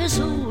do his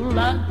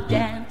hula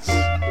dance.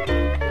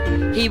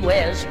 He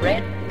wears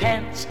red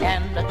pants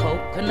and a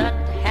coconut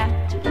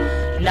hat,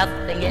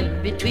 nothing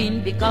in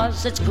between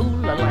because it's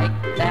cooler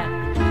like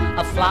that.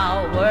 A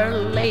flower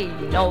lay,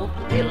 no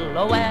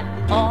pillow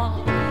at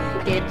all.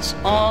 It's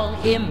all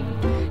him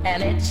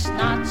and it's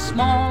not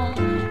small.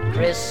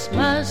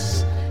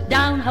 Christmas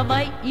down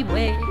Hawaii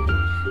way,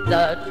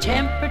 the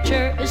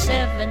temperature is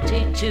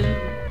 72.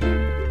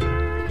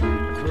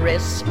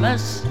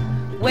 Christmas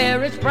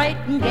where it's bright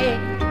and gay,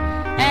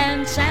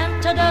 and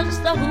Santa does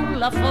the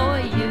hula for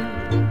you.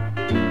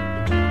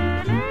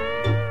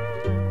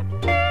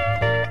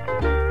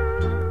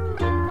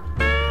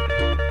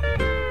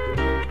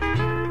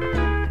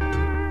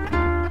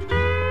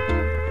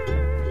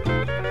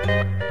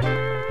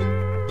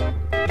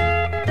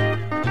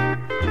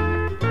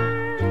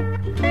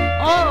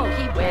 Oh,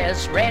 he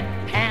wears red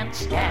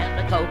pants and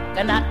a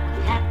coconut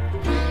hat,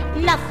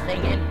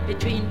 nothing in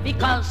between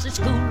because it's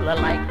cooler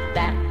like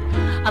that.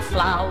 A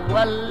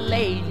flower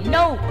lay,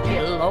 no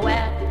pillow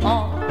at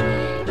all.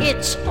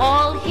 It's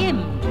all him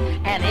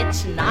and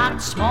it's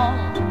not small.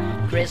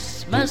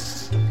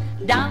 Christmas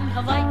down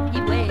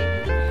Hawaii way,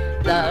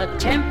 the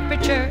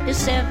temperature is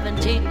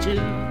 72.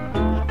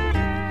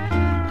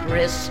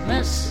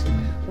 Christmas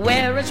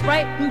where it's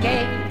bright and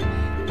gay,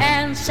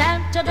 and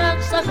Santa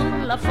does the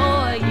hula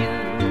for you.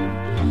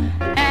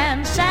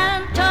 And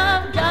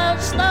Santa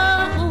does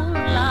the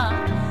hula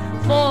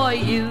for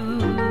you.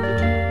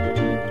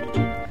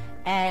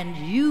 And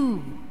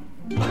you.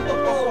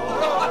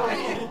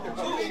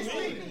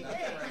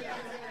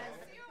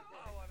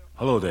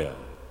 Hello there.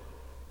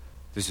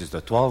 This is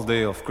the 12th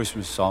day of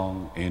Christmas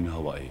song in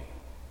Hawaii.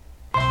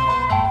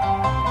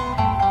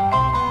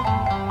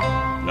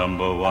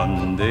 Number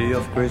 1 day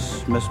of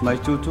Christmas, my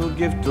tutu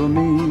give to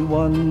me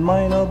 1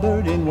 minor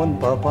bird in 1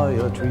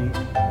 papaya tree.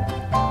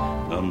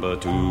 Number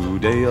 2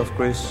 day of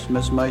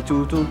Christmas, my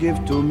tutu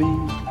give to me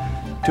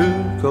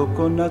 2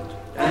 coconut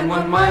and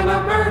 1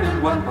 minor bird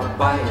in 1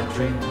 papaya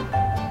tree.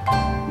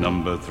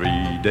 Number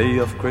 3 day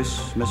of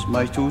Christmas,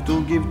 my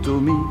tutu give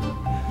to me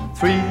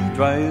 3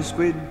 dry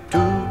squid, 2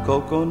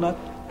 coconut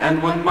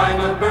and 1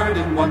 minor bird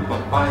in 1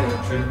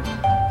 papaya tree.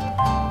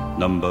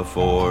 Number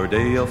 4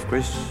 day of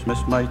Christmas,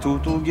 my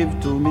tutu give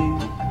to me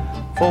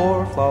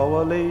 4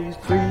 flower lays,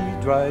 3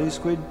 dry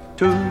squid,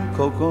 2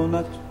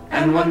 coconut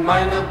and 1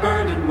 minor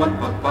bird in 1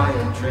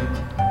 papaya tree.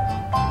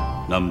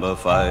 Number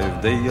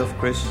 5 day of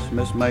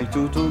Christmas, my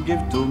tutu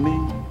give to me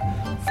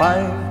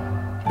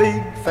 5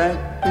 big fat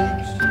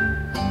pigs,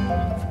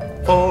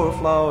 4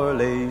 flower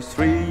lays,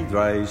 3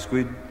 dry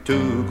squid,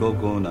 2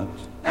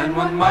 coconuts and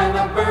 1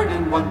 minor bird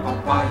in 1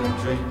 papaya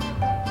tree.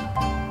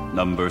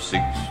 Number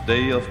 6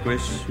 day of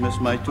Christmas,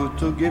 my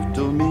tutu give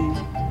to me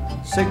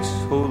 6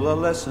 hula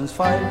lessons,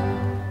 5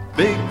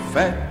 big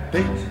fat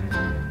pigs,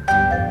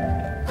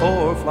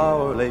 4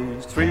 flower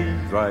lays, 3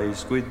 dry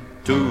squid,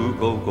 2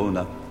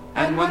 coconut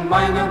and 1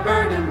 minor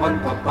bird in 1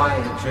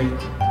 papaya tree.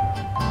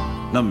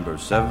 Number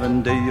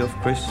 7 day of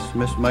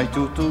Christmas, my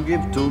tutu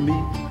give to me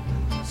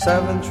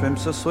 7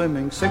 shrimps a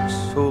swimming, 6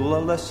 hula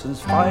lessons,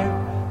 5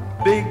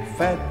 big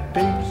fat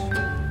pigs,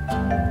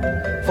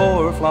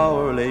 4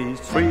 flower lays,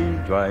 3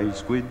 dry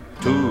squid,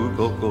 2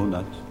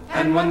 coconuts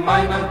and 1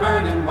 minor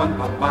bird in 1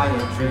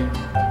 papaya tree.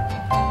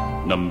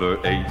 Number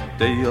 8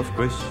 day of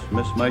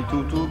Christmas, my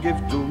tutu give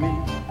to me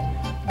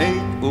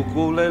 8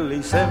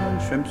 ukulele, 7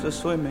 shrimps a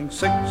swimming,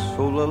 6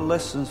 hula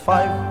lessons,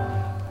 5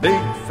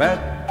 big fat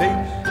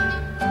pigs,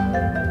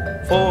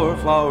 4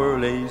 flower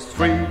lays,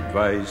 3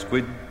 dry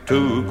squid,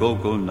 2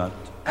 coconut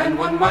and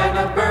 1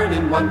 minor bird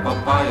in 1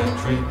 papaya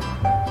tree.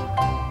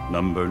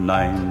 Number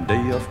 9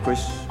 day of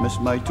Christmas,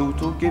 my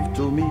tutu give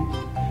to me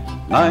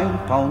 9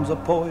 pounds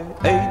of poi,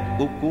 8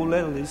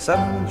 ukulele,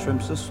 7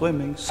 shrimps a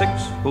swimming, 6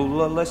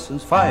 hula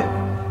lessons, 5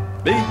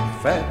 big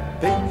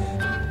fat pigs,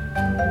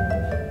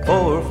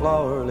 4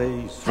 flower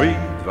lays, 3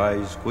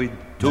 dry squid,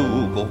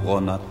 2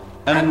 coconut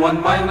and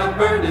 1 minor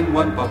bird in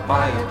 1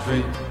 papaya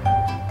tree.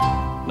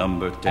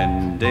 Number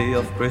 10 day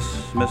of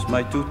Christmas,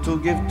 my tutu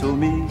give to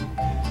me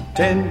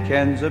 10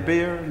 cans of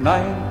beer,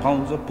 9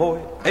 pounds of poi,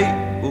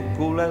 8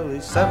 ukulele,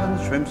 7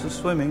 shrimps a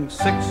swimming,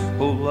 6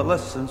 hula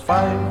lessons,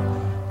 5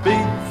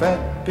 big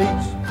fat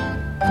pigs,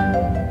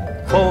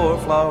 4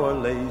 flower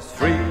lays,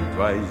 3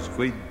 dry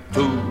squid,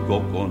 2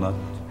 coconut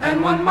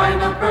and 1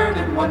 minor bird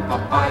in 1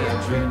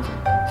 papaya tree.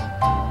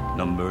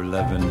 Number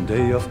 11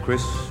 day of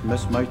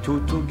Christmas, my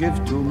tutu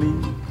give to me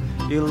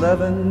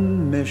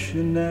 11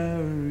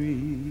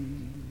 missionaries.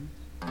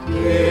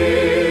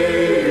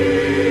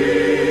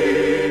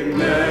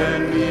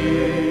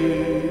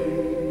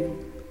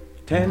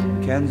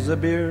 10 cans of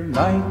beer,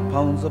 9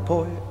 pounds of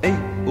poi, 8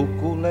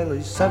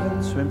 ukuleles,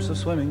 7 shrimps a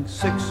swimming,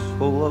 6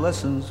 hula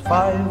lessons,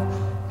 5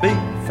 big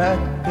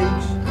fat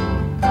pigs,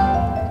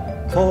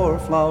 4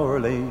 flour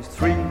lays,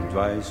 3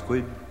 dry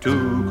squid,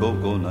 2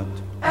 coconut,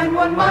 and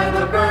 1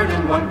 minor bird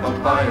and 1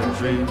 papaya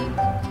tree.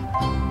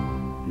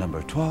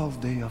 Number 12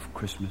 day of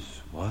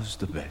Christmas was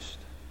the best,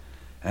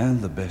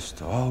 and the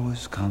best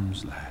always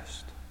comes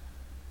last.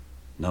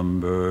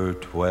 Number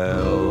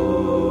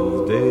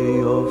 12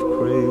 day of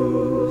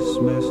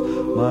Christmas,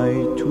 my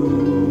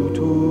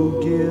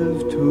tutu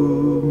give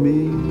to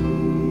me.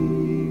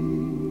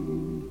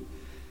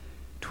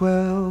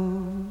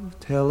 12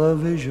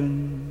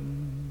 television,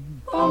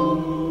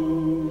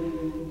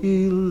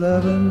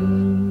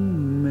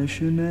 11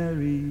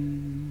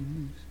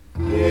 missionaries.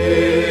 Amen.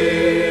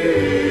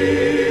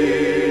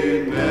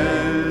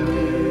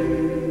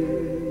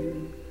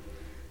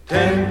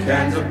 10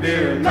 cans of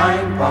beer,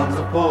 9 pounds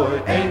of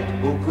port,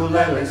 8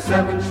 ukuleles,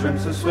 7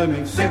 shrimps a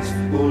swimming, 6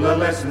 hula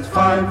lessons,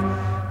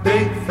 5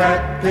 big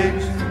fat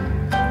pigs,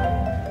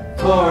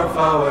 4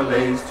 flour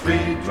lays,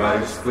 3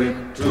 dry squid,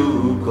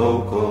 2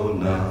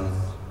 coconuts,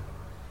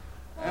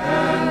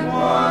 and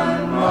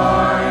 1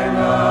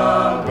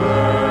 minor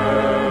bird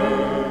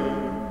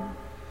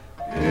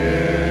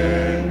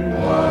in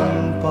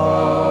 1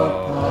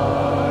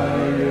 papaya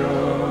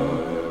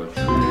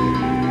tree.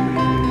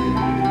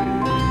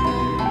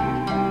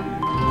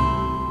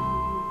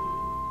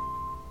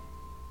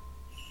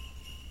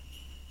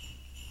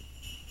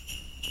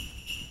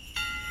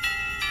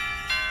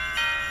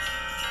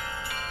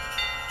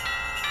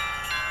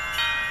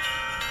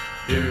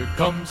 Here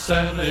comes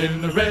Santa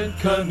in a red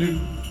canoe,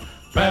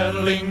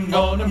 paddling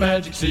on a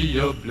magic sea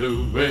of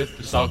blue, with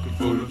a stocking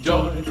full of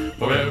joy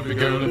for every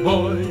girl and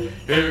boy.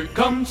 Here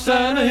comes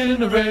Santa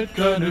in a red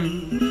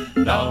canoe,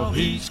 now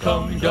he's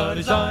coming, got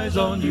his eyes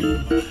on you.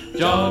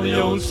 Jolly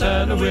old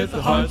Santa with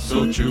a heart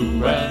so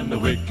true, and a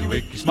wicky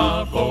wicky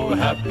smile for a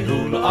happy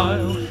hula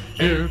isle.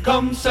 Here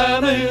comes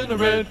Santa in a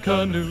red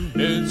canoe,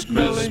 it's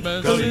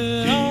Christmas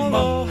in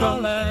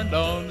Hawaiian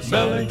on the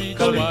sunny beach,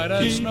 white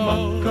as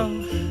snow.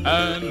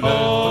 And let the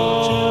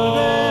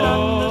children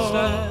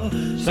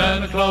understand,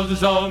 Santa Claus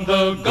is on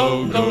the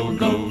go, go,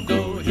 go,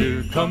 go.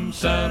 Here comes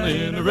Santa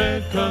in a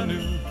red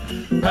canoe,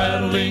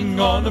 paddling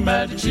on the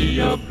magic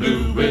sea of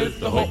blue, with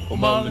the ho-ho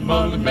molly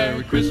molly,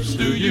 Merry Christmas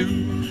to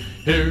you.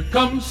 Here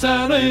comes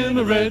Santa in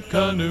a red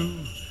canoe.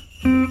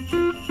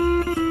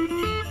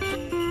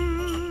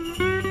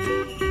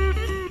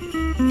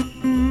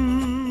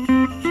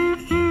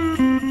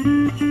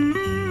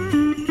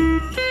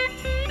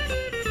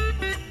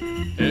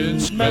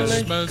 It's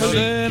Christmas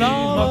in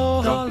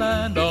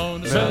Hawaiian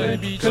on the sunny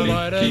beach,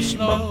 white as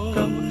snow.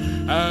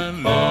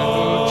 And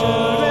little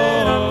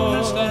children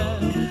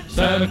understand,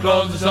 Santa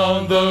Claus is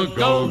on the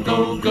go,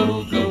 go,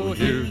 go, go.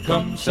 Here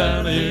comes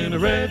Santa in a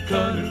red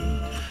canoe,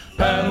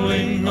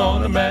 paddling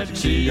on a magic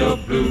sea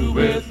of blue,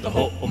 with the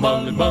ho-ho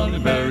molly molly,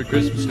 Merry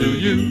Christmas to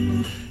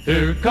you.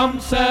 Here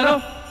comes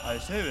Santa. I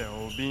say there,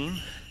 old bean.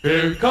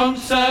 Here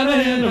comes Santa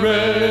in a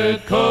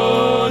red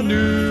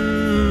canoe.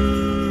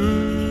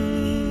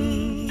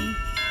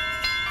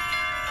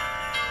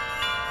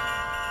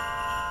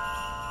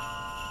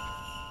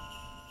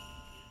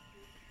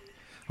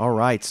 All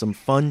right, some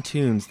fun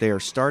tunes there.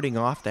 Starting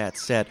off that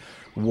set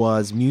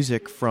was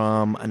music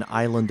from an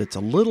island that's a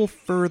little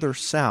further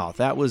south.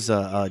 That was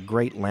a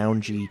great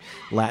loungy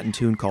Latin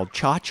tune called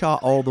Cha-Cha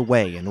All the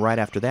Way. And right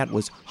after that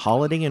was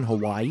Holiday in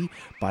Hawaii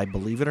by,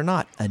 believe it or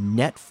not,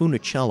 Annette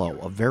Funicello,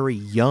 a very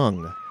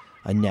young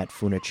Annette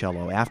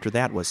Funicello. After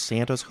that was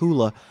Santa's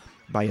Hula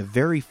by a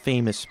very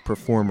famous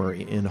performer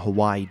in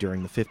Hawaii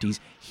during the 50s,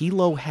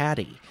 Hilo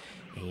Hattie.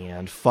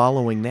 And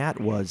following that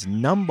was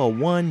Number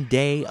 1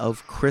 Day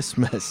of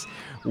Christmas,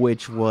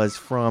 which was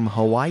from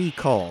Hawaii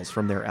Calls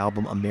from their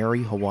album A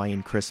Merry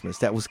Hawaiian Christmas.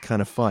 That was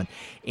kind of fun.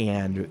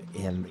 And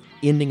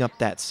ending up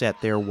that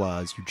set there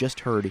was, you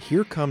just heard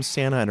Here Comes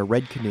Santa in a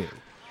Red Canoe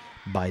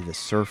by the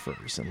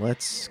Surfers. And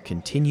let's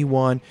continue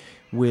on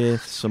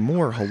with some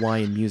more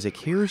Hawaiian music.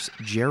 Here's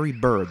Jerry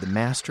Bird, the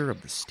master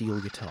of the steel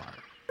guitar.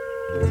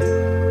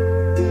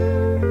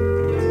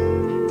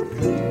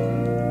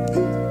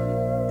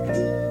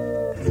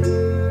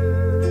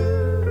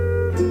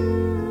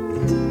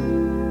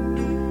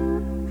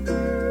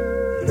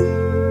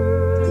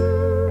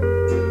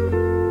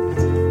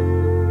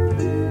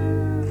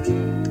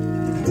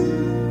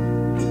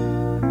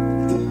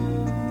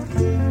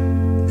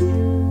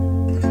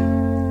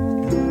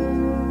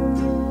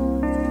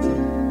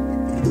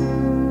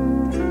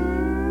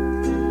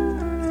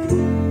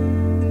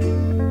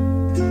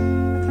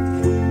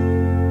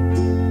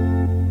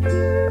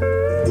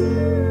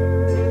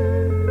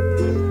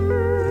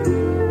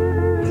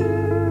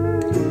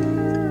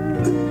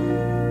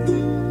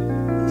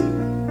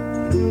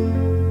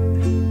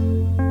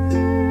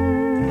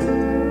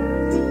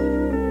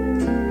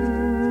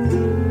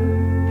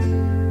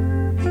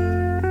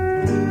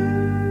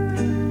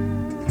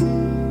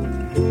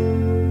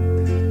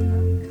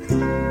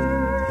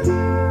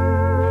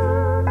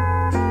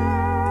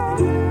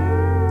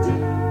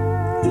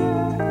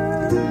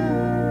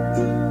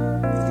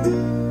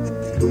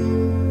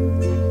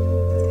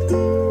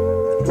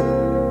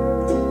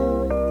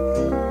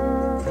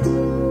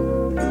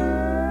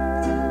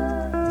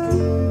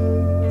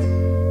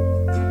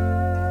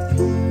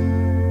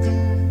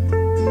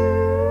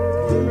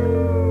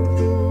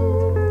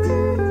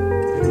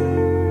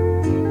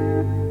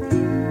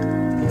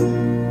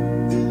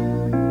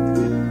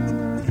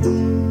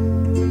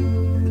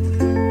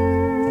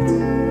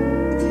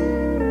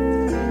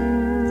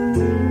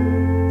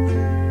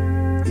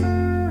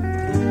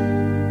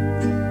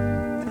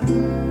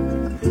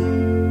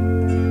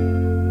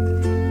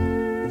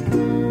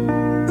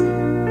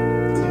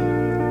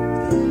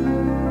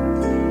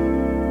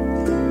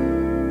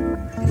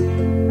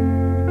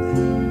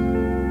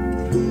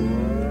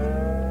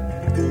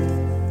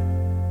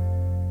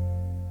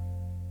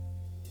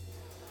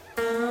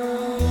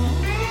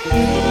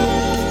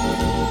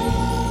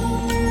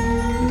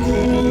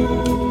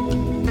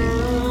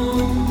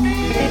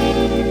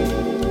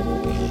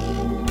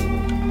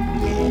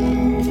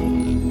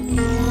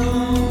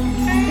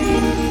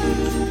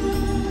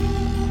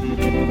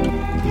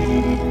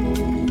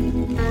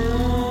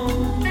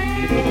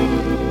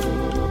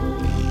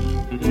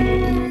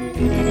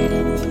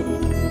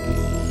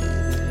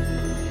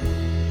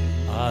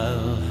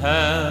 I'll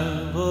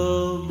have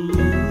a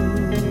blue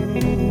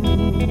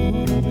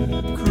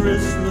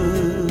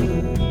Christmas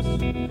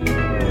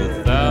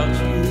without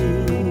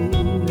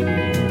you.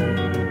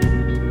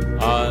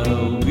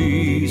 I'll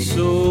be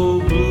so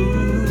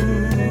blue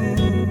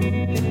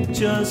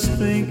just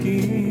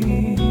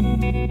thinking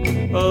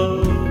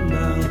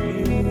about you.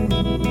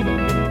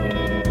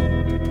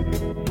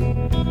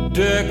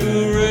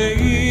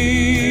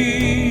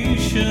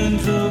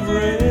 Decorations of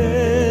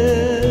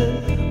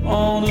red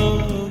on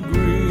a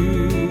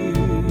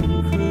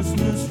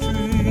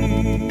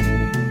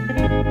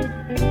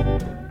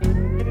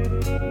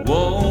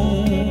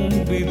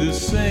won't be the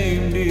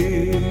same,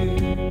 dear,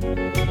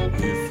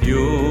 if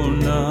you're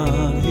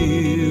not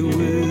here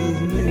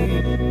with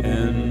me.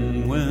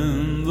 And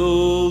when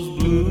those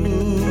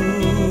blue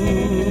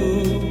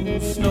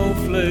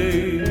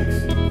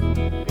snowflakes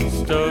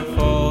start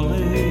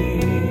falling,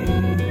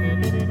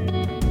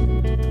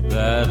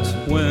 that's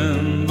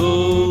when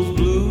those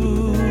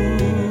blue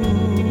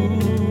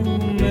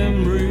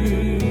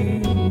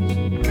memories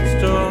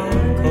start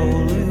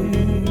calling.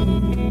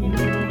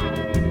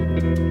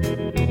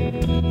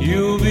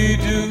 You'll be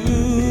doing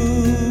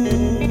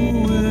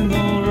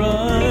all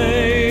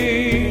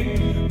right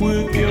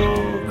with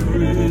your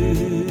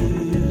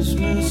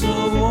Christmas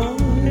of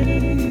white,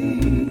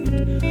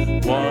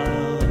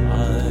 while I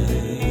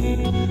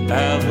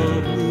have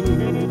a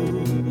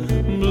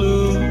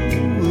blue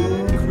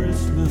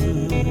Christmas.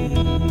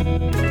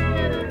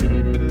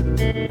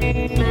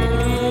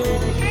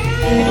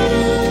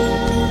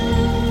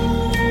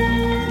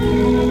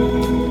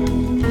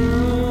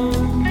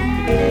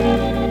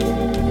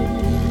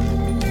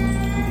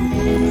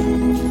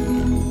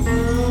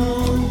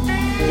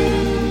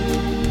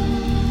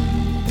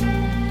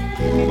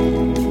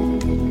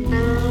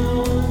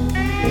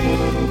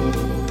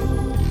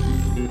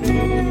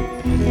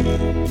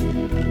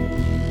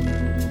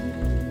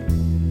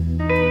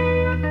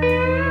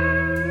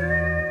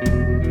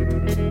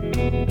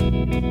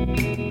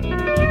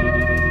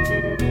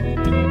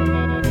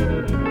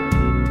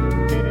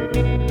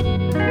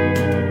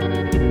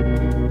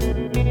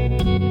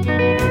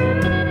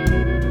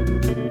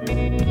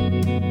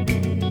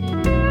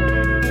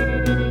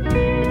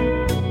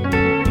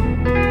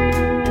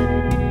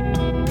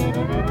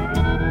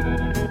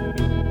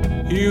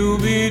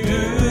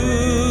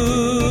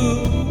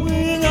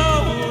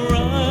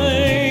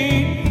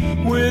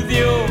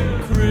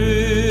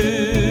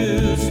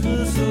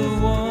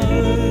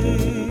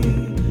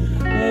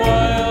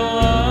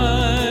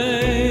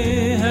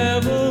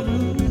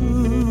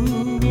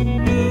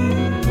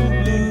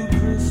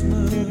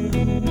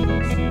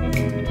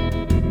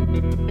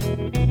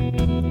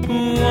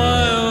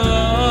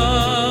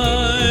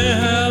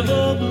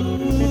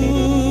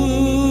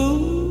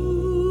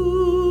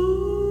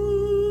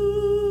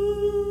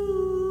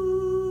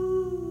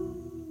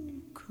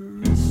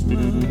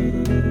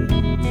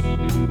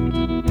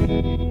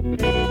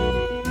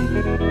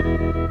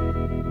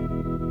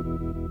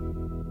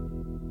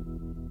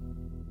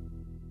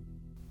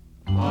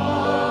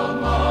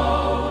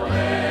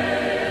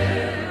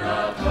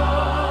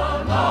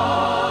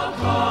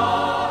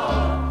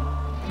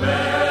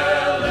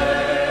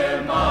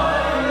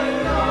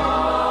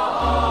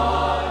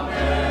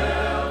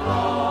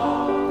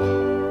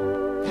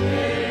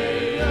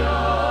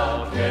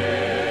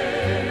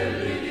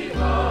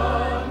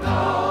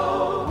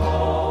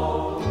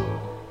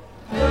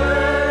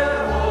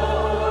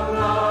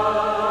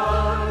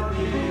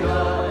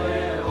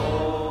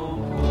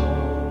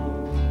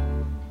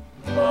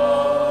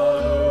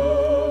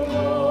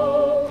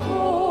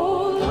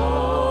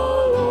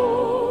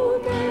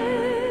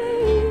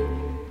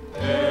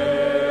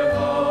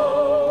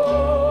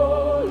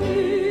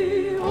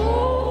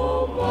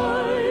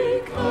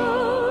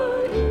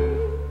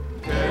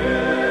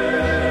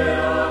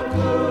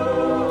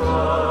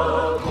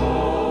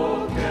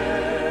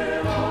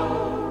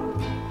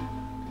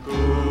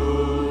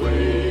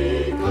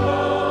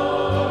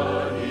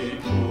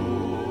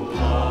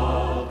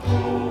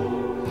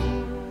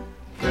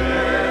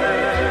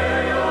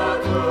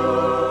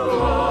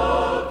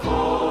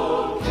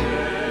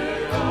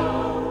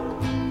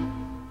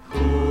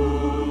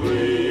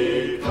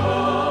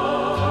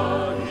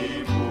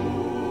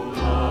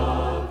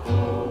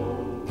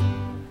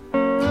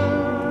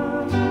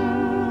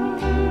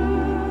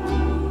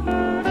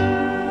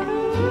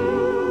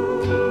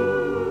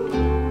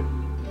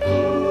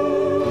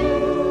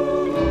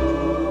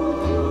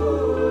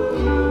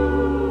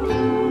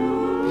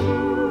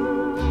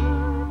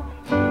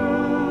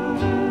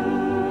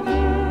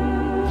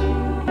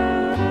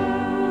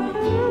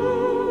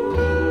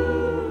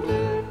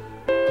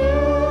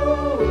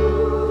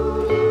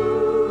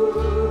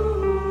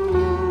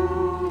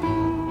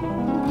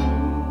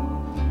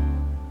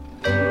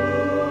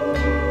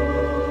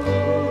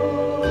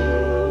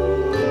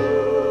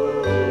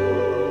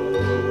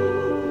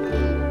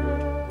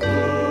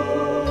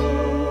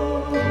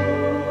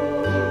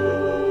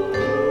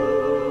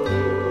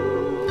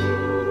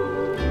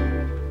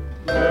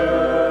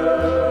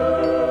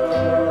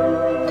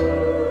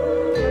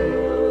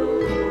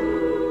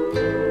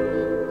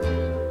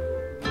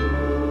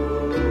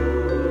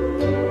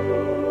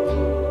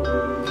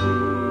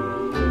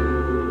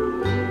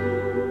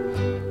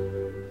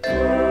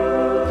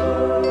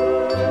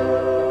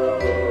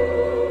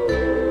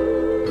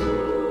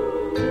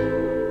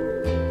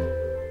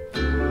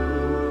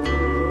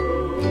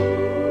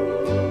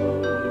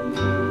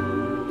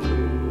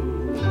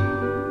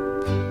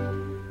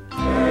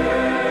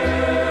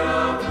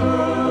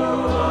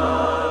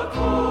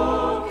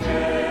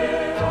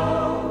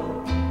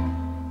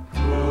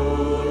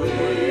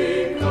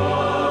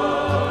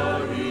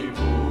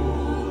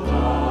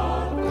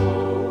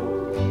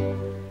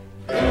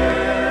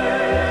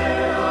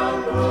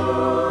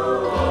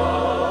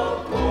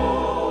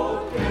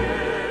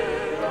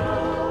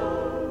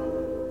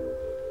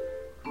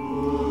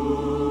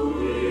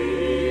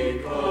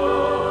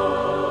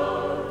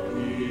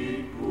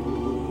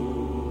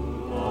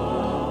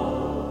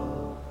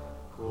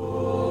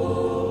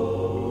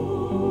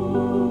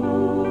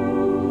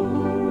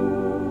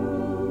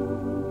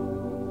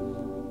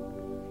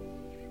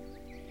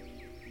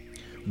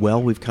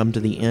 Well, we've come to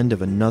the end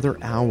of another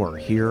hour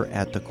here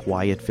at the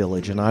Quiet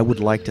Village, and I would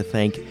like to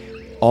thank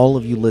all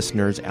of you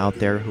listeners out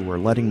there who are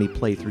letting me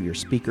play through your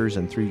speakers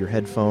and through your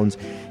headphones.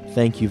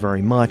 Thank you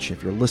very much.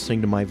 If you're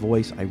listening to my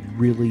voice, I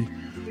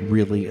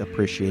really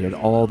appreciated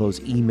all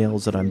those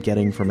emails that I'm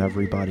getting from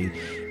everybody.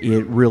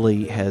 It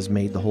really has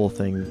made the whole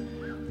thing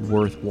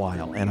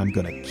worthwhile, and I'm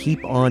going to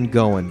keep on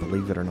going,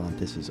 believe it or not.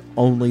 This is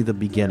only the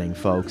beginning,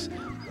 folks.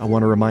 I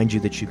want to remind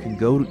you that you can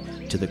go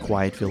to the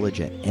Quiet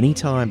Village at any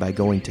time by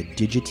going to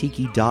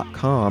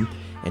digitiki.com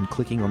and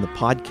clicking on the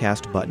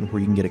podcast button, where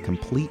you can get a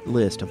complete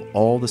list of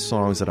all the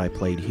songs that I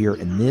played here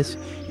in this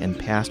and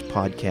past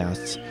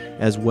podcasts,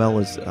 as well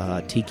as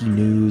Tiki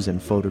news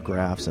and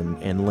photographs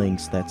and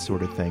links, that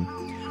sort of thing.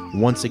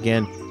 Once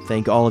again,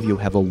 thank all of you.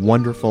 Have a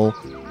wonderful,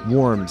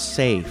 warm,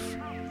 safe,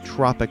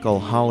 tropical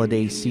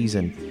holiday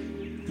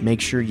season.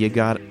 Make sure you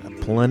got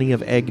plenty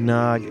of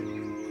eggnog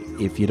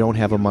if you don't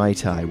have a Mai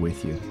Tai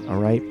with you. All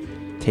right?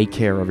 Take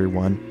care,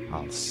 everyone.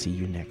 I'll see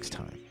you next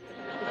time.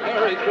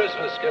 Merry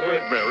Christmas, Skipper.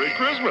 Merry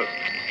Christmas.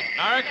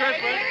 Merry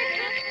Christmas.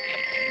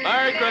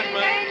 Merry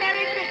Christmas. Merry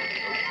Christmas.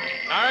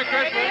 Merry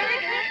Christmas.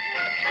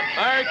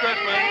 Merry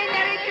Christmas.